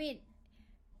 I mean,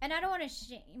 and I don't want to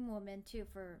shame women too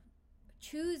for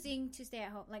choosing to stay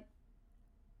at home. Like,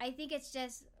 I think it's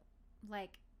just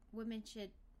like women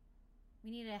should.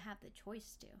 We need to have the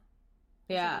choice to.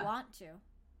 Yeah. Should want to.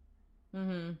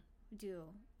 Mm-hmm. Do.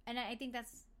 And I think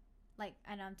that's like,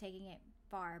 I know I'm taking it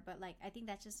far, but like I think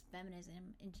that's just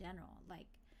feminism in general. Like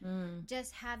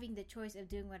just having the choice of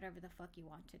doing whatever the fuck you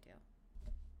want to do.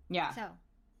 Yeah. So,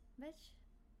 bitch,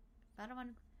 if I don't want,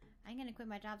 I ain't gonna quit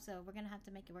my job. So we're gonna have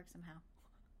to make it work somehow.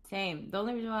 Same. The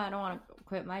only reason why I don't want to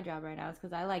quit my job right now is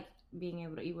because I like being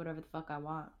able to eat whatever the fuck I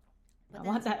want. But I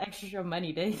want that extra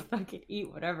money to fucking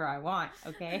eat whatever I want.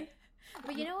 Okay.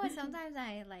 But you know what? Sometimes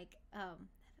I like,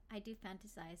 I do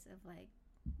fantasize of like,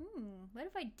 what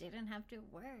if I didn't have to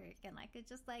work and I could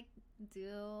just like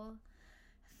do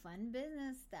fun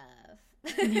business stuff?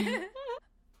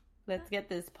 Let's get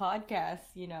this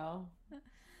podcast,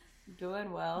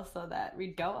 doing well so that we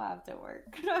don't have to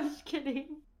work. No, I'm just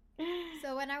kidding.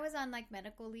 So when I was on like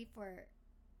medical leave for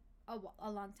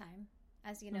a long time,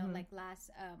 as you know, like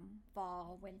last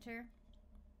fall, winter,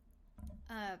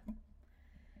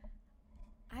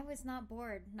 I was not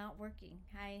bored, not working.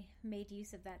 I made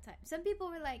use of that time. Some people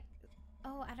were like,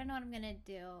 oh, I don't know what I'm going to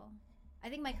do. I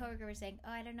think my coworker was saying,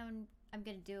 oh, I don't know what I'm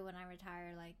going to do when I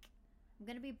retire. Like, I'm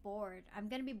going to be bored. I'm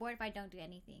going to be bored if I don't do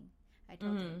anything. I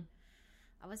told him.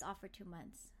 I was off for 2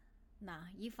 months. Nah,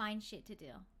 you find shit to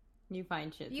do. You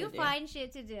find shit to do. You find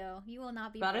shit to do. You will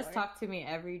not be bored. Goddess talked to me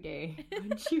every day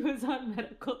when she was on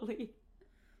medical leave.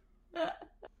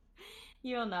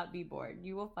 You will not be bored.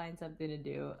 You will find something to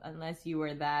do unless you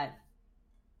were that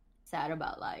sad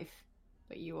about life.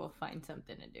 But you will find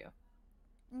something to do.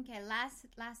 Okay,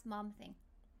 last mom thing.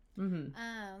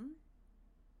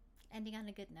 Ending on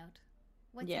a good note.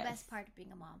 What's the best part of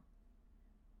being a mom?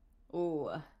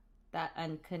 Ooh, that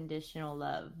unconditional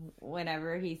love.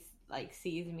 Whenever he like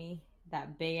sees me,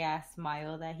 that big ass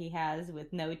smile that he has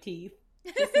with no teeth,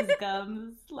 just his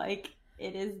gums, like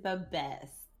it is the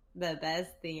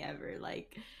best thing ever.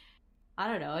 Like, I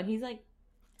don't know. And he's like,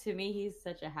 to me, he's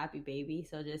such a happy baby.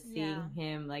 So just seeing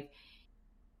him like,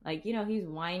 he's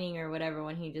whining or whatever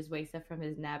when he just wakes up from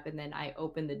his nap, and then I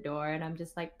open the door and I'm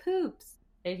just like, poops.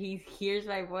 And he hears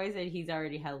my voice and he's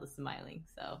already hella smiling.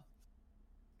 So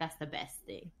that's the best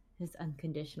thing. His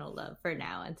unconditional love for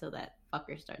now until that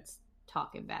fucker starts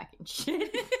talking back and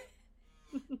shit.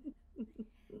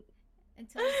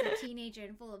 Until he's a teenager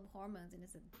and full of hormones and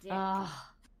is a dick.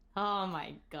 Oh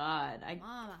my god.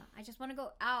 Mama, I just want to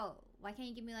go out. Why can't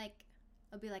you give me like,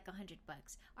 it'll be like $100.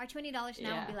 Our $20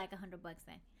 now will be like $100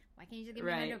 then. Why can't you just give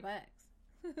me $100?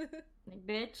 Like,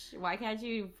 bitch, why can't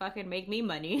you fucking make me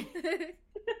money?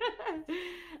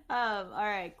 All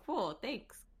right, cool.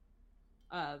 Thanks,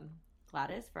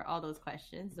 Gladys, for all those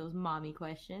questions, those mommy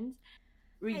questions.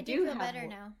 I do feel better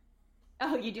now.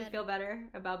 Oh, you do feel better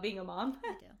about being a mom?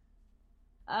 I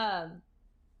do.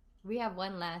 We have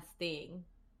one last thing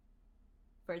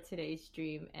for today's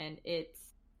stream, and it's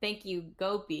thank you,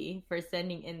 Gopi, for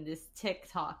sending in this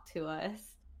TikTok to us.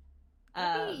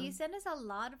 Gopi, you send us a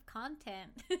lot of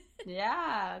content.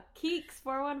 Yeah,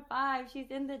 Keeks415, she's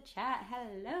in the chat.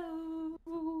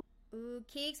 Hello. Ooh,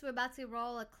 Keeks, we're about to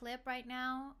roll a clip right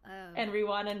now. And we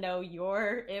want to know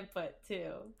your input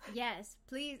too. Yes,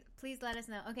 please let us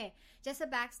know. Okay, just a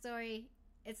backstory.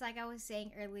 It's like I was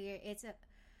saying earlier. It's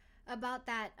about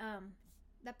that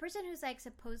that person who's like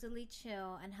supposedly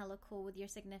chill and hella cool with your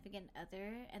significant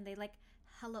other, and they like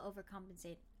hella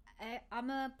overcompensate. I'm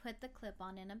gonna put the clip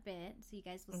on in a bit so you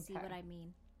guys will see what I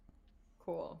mean.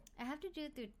 Cool. I have to do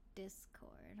it through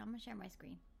Discord. I'm gonna share my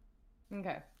screen.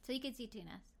 Okay. So you can see too,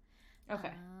 Ness.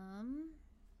 Okay.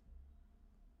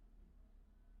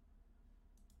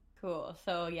 Cool.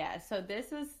 So yeah, so this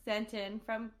was sent in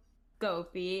from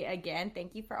Gopi. Again,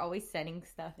 thank you for always sending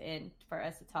stuff in for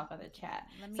us to talk on the chat.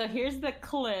 So here's the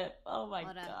clip. Oh my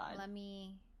god. Let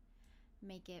me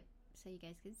make it so you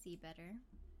guys can see better.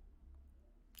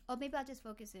 Oh, maybe I'll just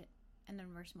focus it and then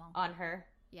we're small. On her?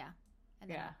 Yeah. And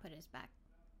then I'll put it back.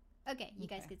 Okay, you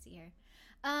guys can see her.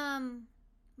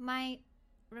 My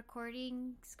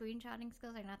recording, screenshotting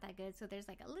skills are not that good, so there's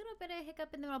like a little bit of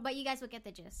hiccup in the middle, but you guys will get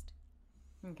the gist.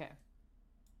 Okay.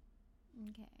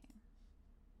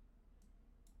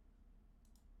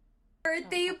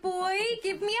 Birthday boy,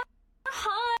 give me a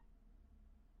hug.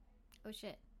 Oh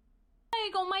shit.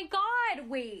 Oh my god,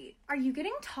 wait. Are you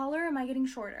getting taller or am I getting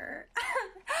shorter?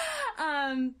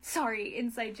 Sorry,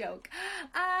 inside joke.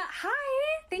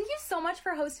 Hi, thank you so much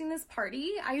for hosting this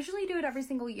party. I usually do it every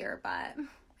single year, but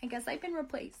I guess I've been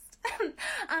replaced.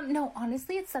 No,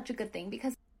 honestly, it's such a good thing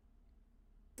because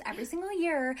every single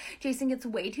year, Jason gets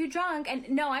way too drunk. And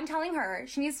no, I'm telling her,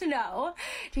 she needs to know.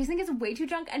 Jason gets way too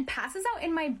drunk and passes out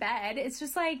in my bed. It's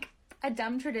just like a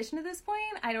dumb tradition at this point.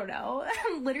 I don't know.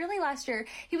 Literally last year,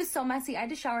 he was so messy. I had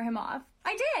to shower him off.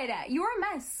 I did. You were a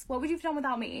mess. What would you have done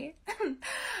without me?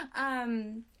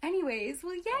 Anyways,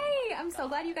 well, yay. I'm so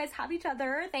glad you guys have each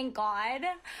other. Thank God.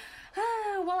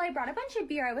 Well, I brought a bunch of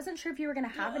beer. I wasn't sure if you were going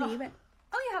to have any, but...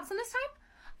 Oh, you have some this time?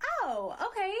 Oh,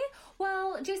 okay.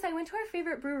 Well, Jace, I went to our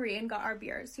favorite brewery and got our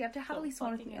beers. So you have to have at least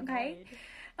one with me, okay?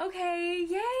 Okay,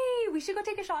 yay. We should go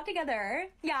take a shot together.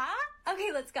 Yeah?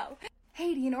 Okay, let's go.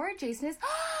 Hey, do you know where Jason is?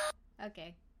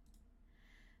 Okay.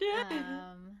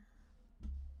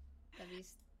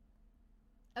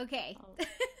 Okay. Oh.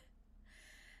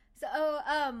 So,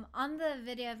 on the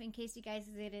video, in case you guys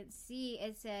didn't see,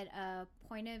 it said,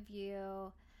 point of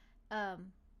view,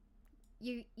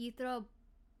 you throw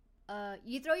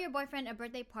your boyfriend a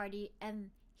birthday party, and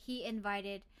he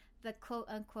invited the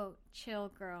quote-unquote chill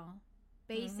girl.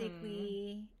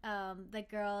 Basically, the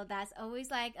girl that's always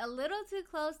like a little too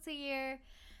close to your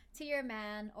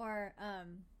man, or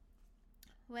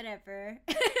whatever.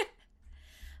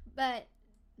 But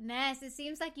Ness, it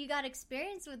seems like you got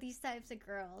experience with these types of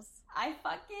girls. I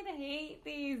fucking hate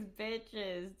these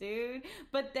bitches, dude.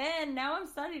 But then now I'm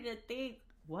starting to think,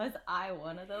 was I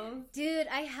one of those? Dude,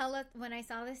 when I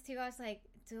saw this too, I was like,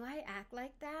 do I act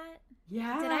like that?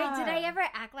 Yeah. Did I ever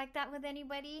act like that with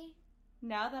anybody?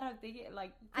 Now that I'm thinking,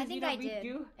 like, I think I did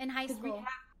in high school. We have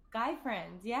guy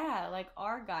friends, yeah, like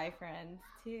our guy friends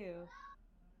too.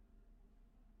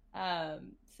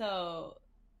 So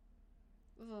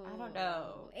Ooh. I don't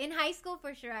know. In high school,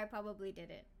 for sure, I probably did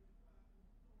it.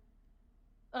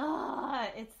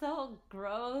 It's so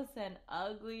gross and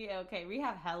ugly. Okay, we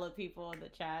have hella people in the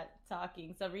chat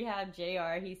talking. So we have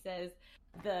JR. He says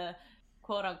the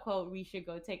quote unquote, we should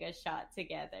go take a shot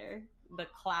together. The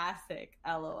classic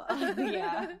LOL.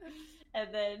 Yeah.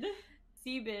 And then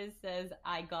CBiz says,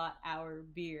 I got our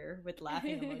beer with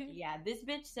laughing emoji. Yeah, this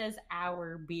bitch says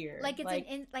our beer. Like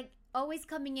it's like always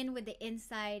coming in with the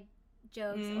inside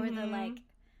jokes or the like.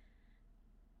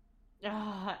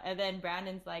 And then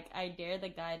Brandon's like, I dare the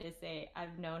guy to say,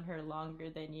 I've known her longer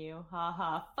than you.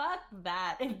 Haha. Fuck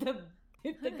that.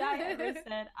 If the guy ever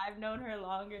said, I've known her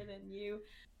longer than you,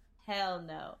 hell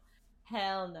no.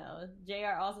 Hell no.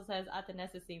 JR also says,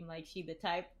 Atanessa seemed like she the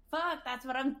type. Fuck, that's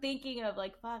what I'm thinking of.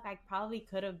 Like, fuck, I probably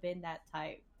could have been that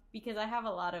type. Because I have a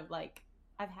lot of, like,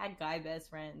 I've had guy best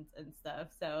friends and stuff.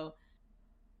 So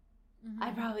I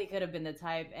probably could have been the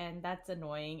type. And that's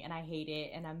annoying. And I hate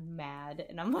it. And I'm mad.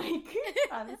 And I'm like,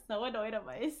 I'm so annoyed at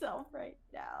myself right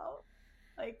now.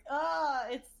 Like,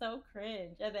 it's so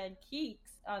cringe. And then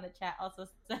Keeks on the chat also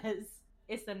says,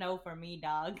 it's a no for me,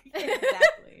 dog.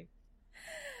 Exactly.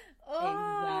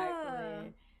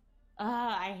 Exactly.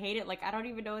 I hate it. Like, I don't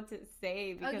even know what to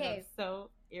say because I'm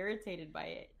so irritated by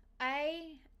it.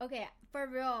 Okay, for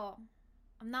real,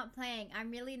 I'm not playing.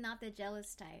 I'm really not the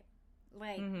jealous type.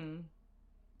 Like,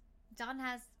 John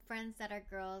has friends that are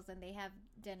girls and they have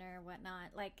dinner and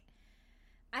whatnot. Like,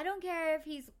 I don't care if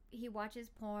he watches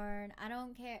porn. I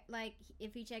don't care, like,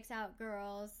 if he checks out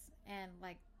girls and,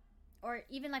 like, or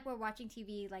even, like, we're watching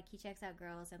TV, like, he checks out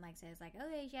girls and, like, says, like, oh,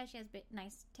 yeah, she has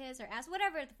nice tits or ass,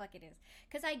 whatever the fuck it is.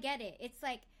 Because I get it. It's,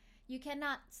 like, you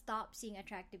cannot stop seeing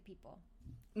attractive people.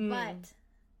 But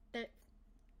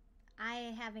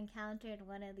I have encountered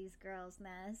one of these girls,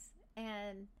 Ness.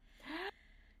 And,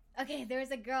 okay, there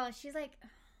was a girl. She's, like,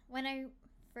 when I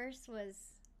first was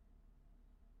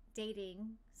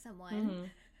dating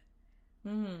someone,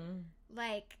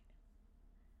 like,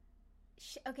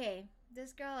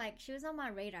 this girl, like, she was on my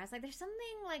radar. I was like, there's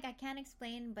something, like, I can't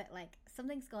explain, but, like,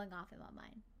 something's going off in my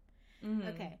mind.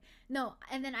 Okay. No,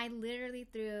 and then I literally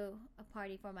threw a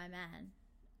party for my man.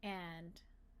 And...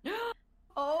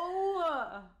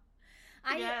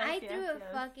 I threw a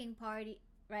fucking party,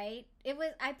 right?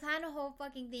 I planned a whole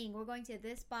fucking thing. We're going to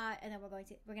this spot, and then we're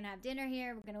gonna have dinner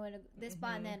here. We're gonna go to this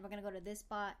spot, and then we're gonna go to this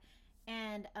spot.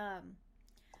 And,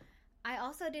 I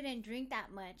also didn't drink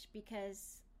that much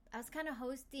because I was kind of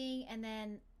hosting, and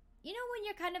then, you know, when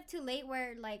you're kind of too late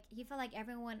where, like, you feel like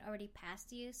everyone already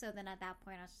passed you. So then at that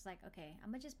point, I was just like, okay,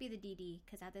 I'm gonna just be the DD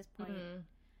because at this point,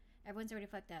 everyone's already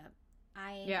fucked up.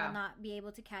 I will not be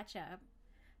able to catch up.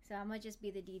 So I'm gonna just be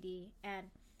the DD.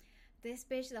 And this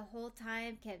bitch the whole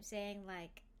time kept saying,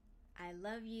 like, I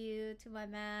love you to my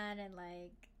man, and,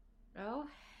 like,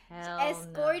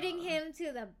 escorting him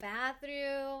to the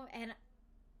bathroom. And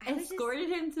escorted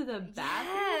him to the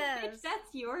bathroom? Yes. Bitch,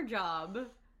 that's your job.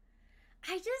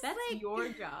 That's your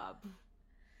job.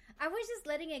 I was just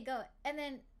letting it go. And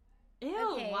then,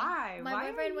 why? My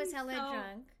Why boyfriend was hella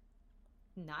drunk.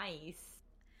 nice.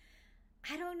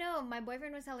 I don't know. My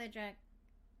boyfriend was hella drunk,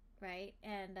 right?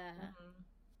 And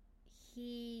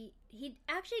he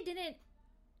actually didn't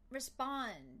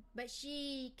respond, but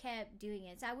she kept doing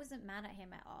it. So I wasn't mad at him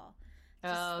at all.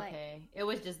 Just okay. It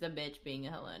was just the bitch being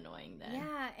hella annoying then.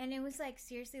 Yeah, and it was like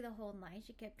seriously the whole night.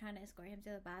 She kept trying to escort him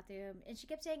to the bathroom, and she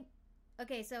kept saying,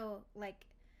 okay, so like,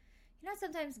 you know,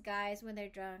 sometimes guys when they're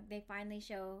drunk, they finally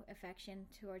show affection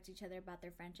towards each other about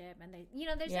their friendship, and they, you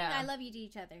know, they're saying I love you to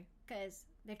each other because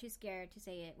they're too scared to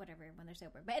say it, whatever, when they're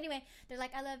sober. But anyway, they're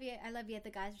like, I love you.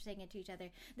 The guys are saying it to each other.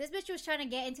 This bitch was trying to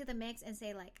get into the mix and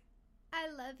say like, I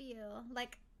love you.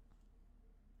 Like,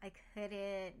 I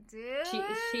couldn't do it.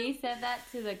 She said that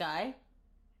to the guy?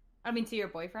 I mean, to your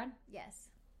boyfriend? Yes.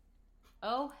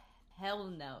 Oh, hell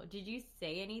no. Did you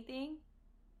say anything?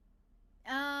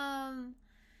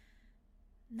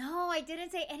 No, I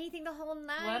didn't say anything the whole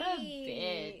night. What a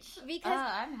bitch. Because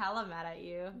I'm hella mad at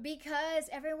you. Because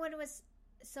everyone was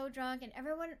so drunk and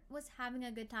everyone was having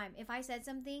a good time. If I said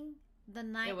something, the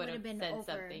night would have been over.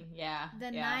 Something. Yeah.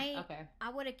 The night, okay.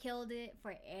 I would have killed it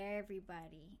for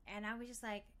everybody. And I was just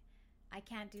like, I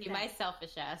can't do that. My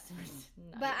selfish ass.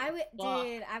 But I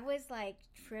was like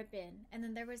tripping. And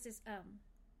then there was this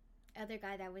other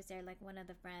guy that was there, like one of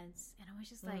the friends. And I was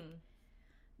just like,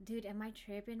 dude, am I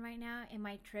tripping right now? Am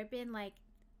I tripping? Like,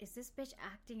 is this bitch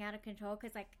acting out of control?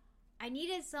 Because, like, I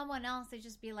needed someone else to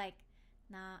just be like,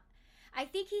 nah. I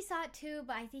think he saw it too,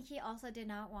 but I think he also did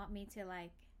not want me to, like,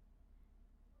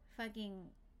 fucking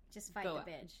just fight the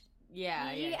bitch. Yeah,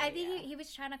 I think he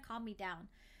was trying to calm me down.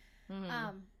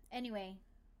 Anyway,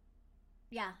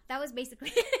 yeah, that was basically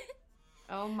it.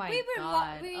 Oh my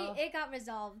God. It got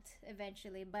resolved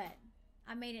eventually, but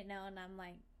I made it known. I'm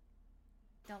like,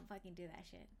 don't fucking do that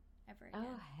shit ever again.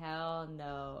 Oh, hell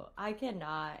no. I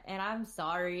cannot. And I'm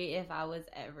sorry if I was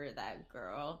ever that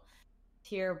girl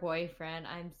to your boyfriend.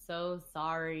 I'm so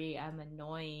sorry. I'm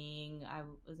annoying. I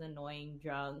was annoying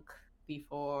drunk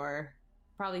before.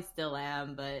 Probably still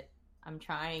am, but I'm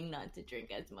trying not to drink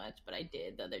as much, but I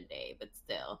did the other day, but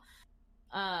still.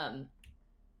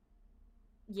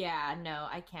 Yeah, no,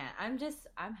 I can't.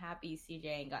 I'm happy CJ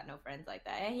ain't got no friends like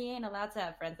that. And he ain't allowed to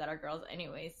have friends that are girls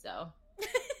anyway, so.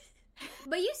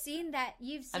 But you've seen that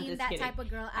type of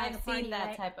girl at a party, I've seen that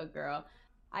right? type of girl.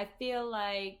 I feel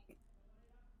like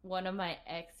one of my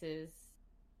exes,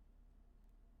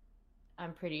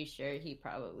 I'm pretty sure he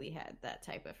probably had that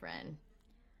type of friend.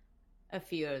 A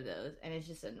few of those, and it's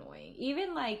just annoying.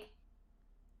 Even like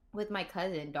with my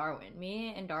cousin Darwin,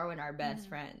 me and Darwin are best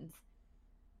friends,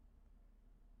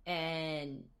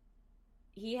 and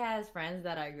he has friends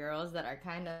that are girls that are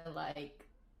kind of like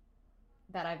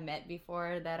that I've met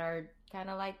before that are kind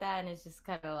of like that, and it's just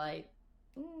kind of like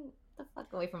the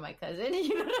fuck away from my cousin.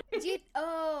 You know what I mean?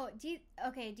 Do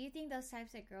you think those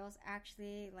types of girls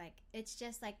actually, like, it's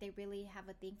just like they really have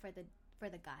a thing for the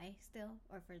guy still,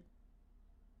 or for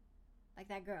like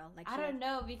that girl? Like, I don't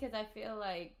know, because I feel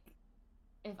like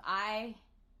if I've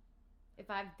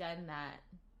done that,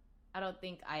 I don't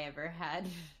think I ever had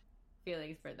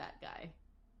feelings for that guy.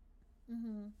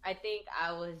 I think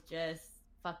I was just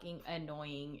fucking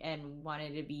annoying and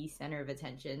wanted to be center of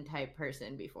attention type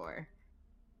person before.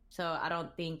 So I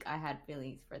don't think I had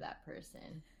feelings for that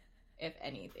person. If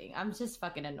anything, I'm just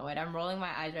fucking annoyed. I'm rolling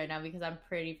my eyes right now because I'm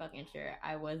pretty fucking sure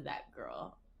I was that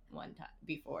girl one time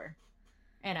before.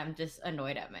 And I'm just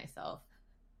annoyed at myself.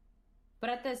 But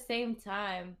at the same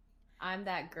time, I'm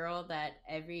that girl that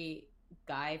every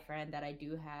guy friend that I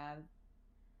do have,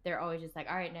 they're always just like,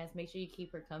 all right, Ness, make sure you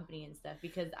keep her company and stuff,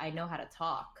 because I know how to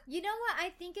talk. You know what? I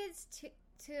think it's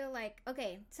to like,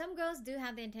 okay, some girls do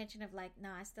have the intention of like,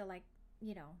 no, I still like,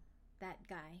 you know, that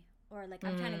guy, or like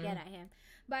I'm trying to get at him.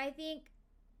 But I think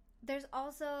there's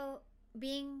also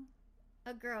being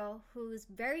a girl who's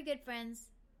very good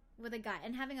friends with a guy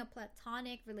and having a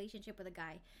platonic relationship with a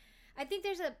guy. I think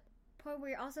there's a point where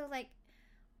you're also like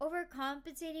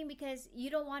overcompensating because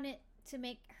you don't want it to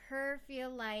make her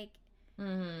feel like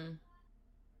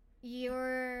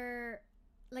you're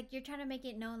trying to make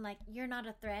it known like you're not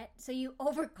a threat, so you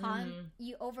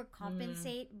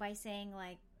overcompensate by saying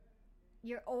like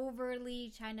you're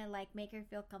overly trying to like make her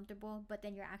feel comfortable, but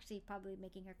then you're actually probably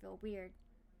making her feel weird.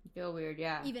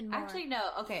 Yeah, even more. Actually, no.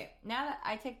 Okay, now that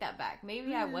I take that back,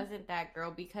 maybe I wasn't that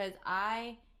girl, because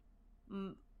I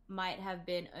might have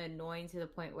been annoying to the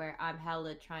point where I'm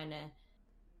hella trying to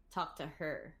talk to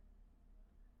her.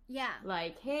 Yeah.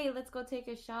 Like, hey, let's go take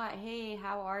a shot. Hey,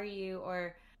 how are you?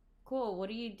 Or, cool, what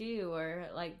do you do? Or,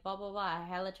 like, blah, blah, blah. I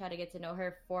hella try to get to know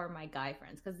her for my guy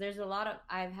friends. Because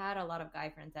I've had a lot of guy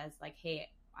friends that's like, hey,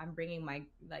 I'm bringing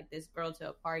this girl to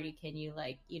a party. Can you,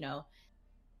 like, you know,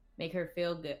 make her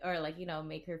feel good, or like, you know,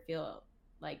 make her feel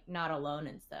like not alone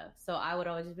and stuff. So I would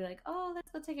always just be like, oh, let's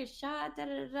go take a shot, da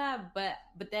da da da.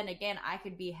 But then again, I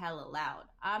could be hella loud.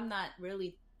 I'm not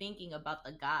really thinking about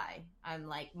the guy. I'm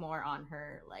like more on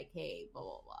her, like, hey, blah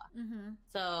blah blah. Mm-hmm.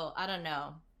 So I don't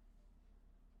know,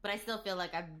 but I still feel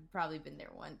like I've probably been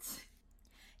there once.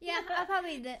 Yeah, I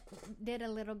probably did a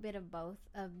little bit of both,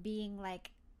 of being like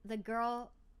the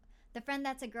girl, the friend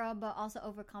that's a girl, but also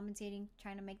overcompensating,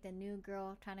 trying to make the new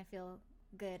girl, trying to feel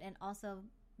good, and also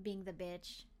being the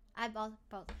bitch. I've also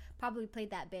probably played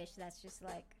that bitch that's just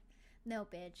like, no,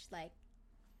 bitch, like,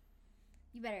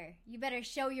 you better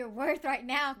show your worth right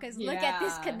now, because look at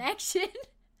this connection.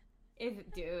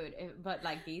 But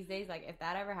like these days, like if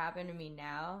that ever happened to me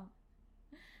now,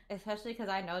 especially because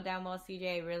I know damn well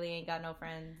CJ really ain't got no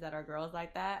friends that are girls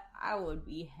like that, I would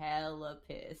be hella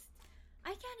pissed. I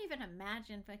can't even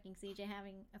imagine fucking CJ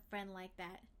having a friend like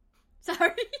that.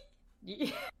 Sorry.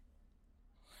 Yeah.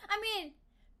 I mean,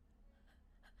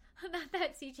 not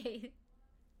that CJ.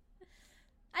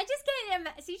 I just can't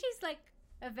imagine. CJ's like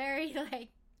a very like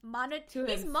monotone.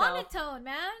 He's monotone,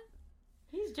 man.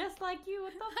 He's just like you.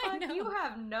 What the fuck?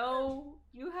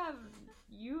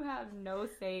 You have no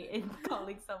say in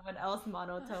calling someone else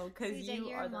monotone, because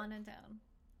you're are monotone.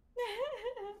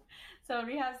 So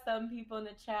we have some people in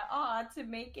the chat.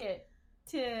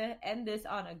 To end this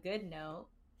on a good note,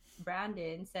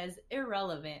 Brandon says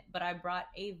irrelevant, but I brought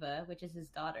Ava, which is his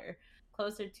daughter,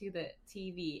 closer to the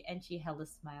TV, and she hella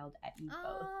smiled at you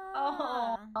both.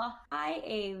 Oh, hi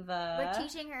Ava. We're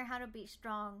teaching her how to be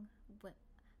strong,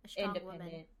 a strong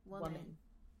independent woman.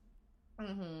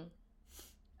 Mm-hmm.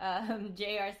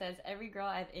 JR says, every girl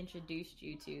I've introduced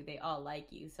you to, they all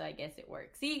like you, so I guess it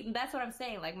works. See, that's what I'm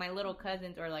saying. Like, my little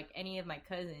cousins, or like any of my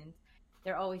cousins,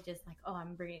 they're always just like, oh,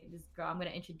 I'm bringing this girl, I'm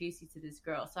gonna introduce you to this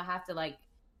girl. So I have to like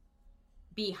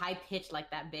be high pitched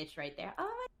like that bitch right there. Oh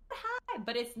my God, hi.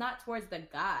 But it's not towards the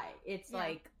guy. It's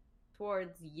like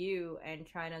towards you, and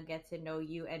trying to get to know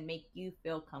you and make you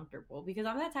feel comfortable. Because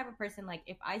I'm that type of person, like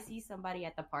if I see somebody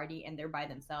at the party and they're by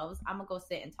themselves, I'm gonna go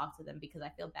sit and talk to them because I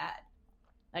feel bad.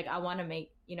 Like, I want to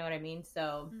make, you know what I mean?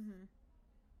 So,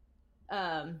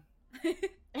 Brandon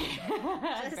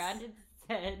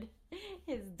said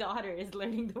his daughter is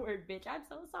learning the word bitch. I'm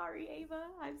so sorry, Ava.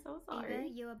 I'm so sorry. Ava,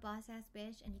 you a boss ass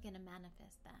bitch, and you're gonna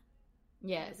manifest that.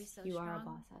 Yes, you are a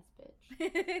boss ass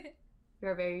bitch.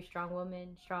 You're a very strong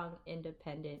woman, strong,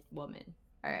 independent woman.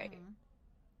 All right.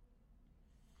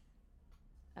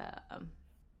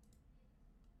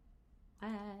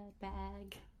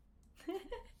 Bag.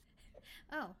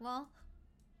 Oh, well,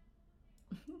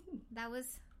 that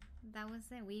was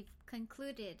it. We've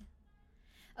concluded.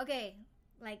 Okay,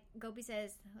 like Gopi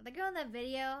says, the girl in the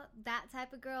video, that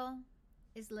type of girl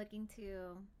is looking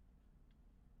to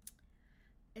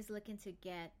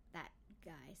get that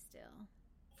guy still.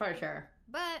 For sure.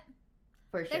 But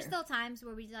there's still times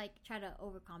where we like try to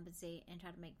overcompensate and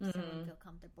try to make someone feel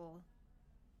comfortable.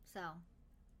 So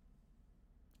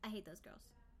I hate those girls.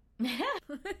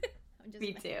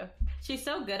 Me too. She's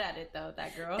so good at it though,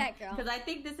 that girl. Because I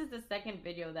think this is the second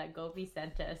video that Gopi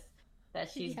sent us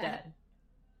that she's done.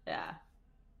 Yeah.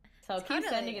 So keep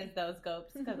sending us those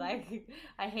Gopes, because I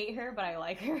hate her, but I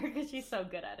like her because she's so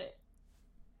good at it.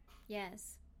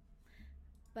 Yes.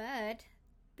 But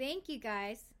thank you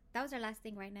guys. That was our last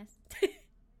thing, right, Ness?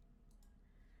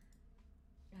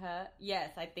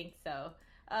 Yes, I think so.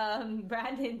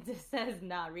 Brandon just says,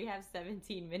 nah, we have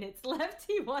 17 minutes left.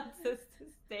 He wants us to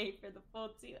stay for the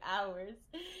full 2 hours.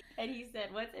 And he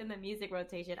said, what's in the music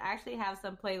rotation? I actually have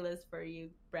some playlists for you,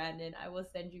 Brandon. I will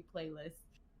send you playlists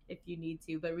if you need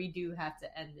to, but we do have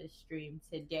to end this stream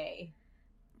today.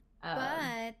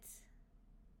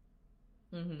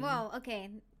 Well, okay.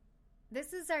 Is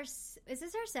this our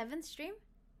 7th stream?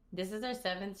 This is our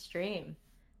 7th stream.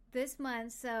 This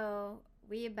month, so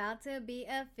we about to be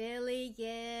affiliate.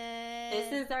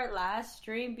 This is our last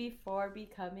stream before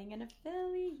becoming an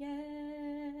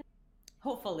affiliate.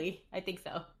 Hopefully. I think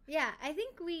so. Yeah, I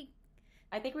think we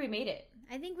made it.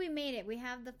 I think we made it. We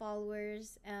have the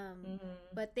followers.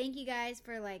 But thank you guys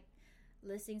for like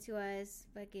listening to us,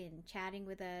 fucking chatting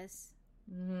with us.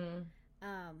 If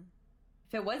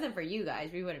it wasn't for you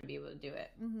guys, we wouldn't be able to do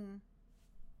it.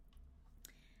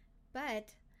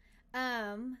 But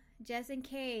just in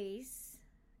case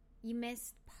you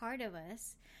missed part of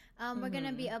us, we're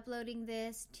gonna be uploading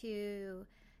this to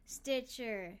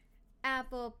Stitcher,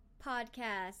 Apple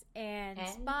Podcasts, and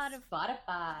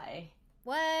Spotify.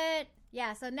 What?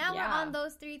 Yeah, so now we're on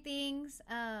those 3 things.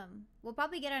 We'll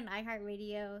probably get on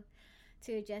iHeartRadio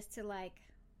to like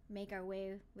make our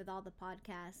way with all the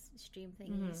podcast stream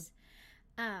thingies.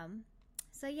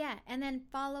 So yeah, and then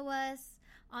follow us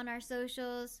on our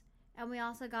socials. And we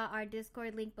also got our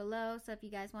Discord link below. So if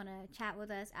you guys want to chat with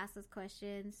us, ask us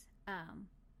questions,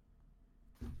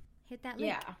 hit that link.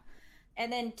 Yeah.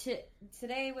 And then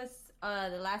today was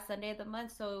the last Sunday of the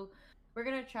month. So we're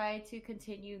going to try to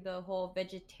continue the whole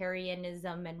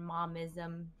vegetarianism and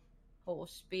momism whole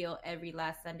spiel every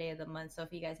last Sunday of the month. So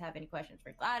if you guys have any questions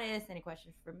for Gladys, any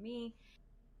questions for me,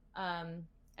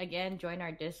 again, join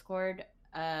our Discord.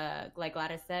 Like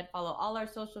Gladys said, follow all our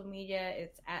social media.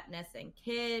 It's at Ness and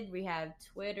Kid. We have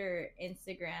Twitter,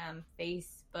 Instagram,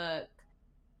 Facebook.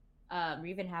 We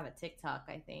even have a TikTok,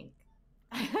 I think.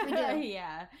 We do.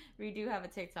 Yeah, we do have a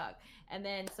TikTok. And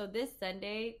then, so this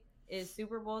Sunday is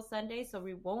Super Bowl Sunday, so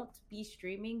we won't be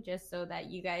streaming, just so that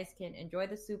you guys can enjoy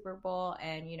the Super Bowl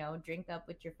and, you know, drink up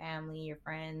with your family, your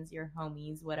friends, your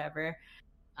homies, whatever.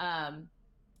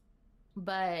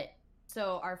 But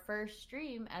so our first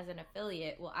stream as an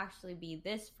affiliate will actually be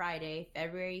this Friday,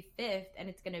 February 5th, and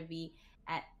it's going to be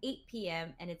at 8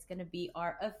 p.m. and it's going to be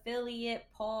our affiliate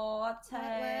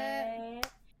party.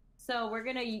 So we're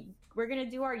gonna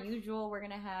do our usual. We're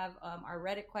gonna have our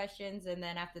Reddit questions, and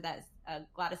then after that,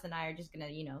 Gladys and I are just gonna,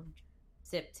 you know,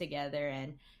 sip together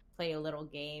and play a little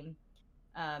game,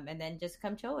 and then just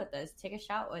come chill with us, take a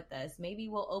shot with us. Maybe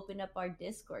we'll open up our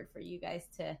Discord for you guys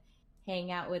to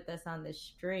hang out with us on the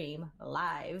stream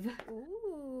live.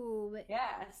 Ooh,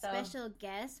 yeah. So special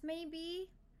guest, maybe.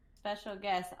 Special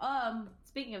guest.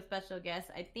 Speaking of special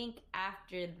guests, I think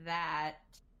after that,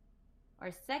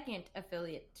 our second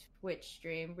affiliate Twitch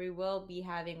stream, we will be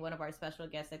having one of our special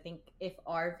guests. I think if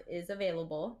Arv is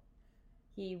available,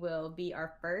 he will be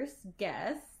our first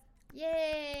guest.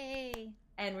 Yay!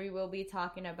 And we will be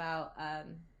talking about,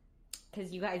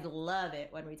 because you guys love it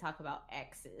when we talk about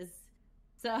exes.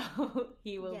 So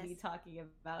he will be talking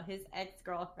about his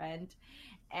ex-girlfriend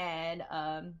and,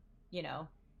 you know,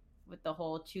 with the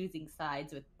whole choosing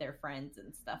sides with their friends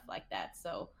and stuff like that.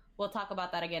 So we'll talk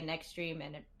about that again next stream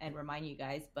and remind you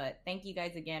guys. But thank you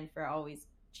guys again for always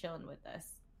chilling with us.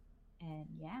 And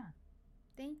yeah.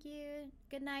 Thank you.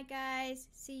 Good night, guys.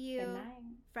 See you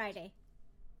Friday.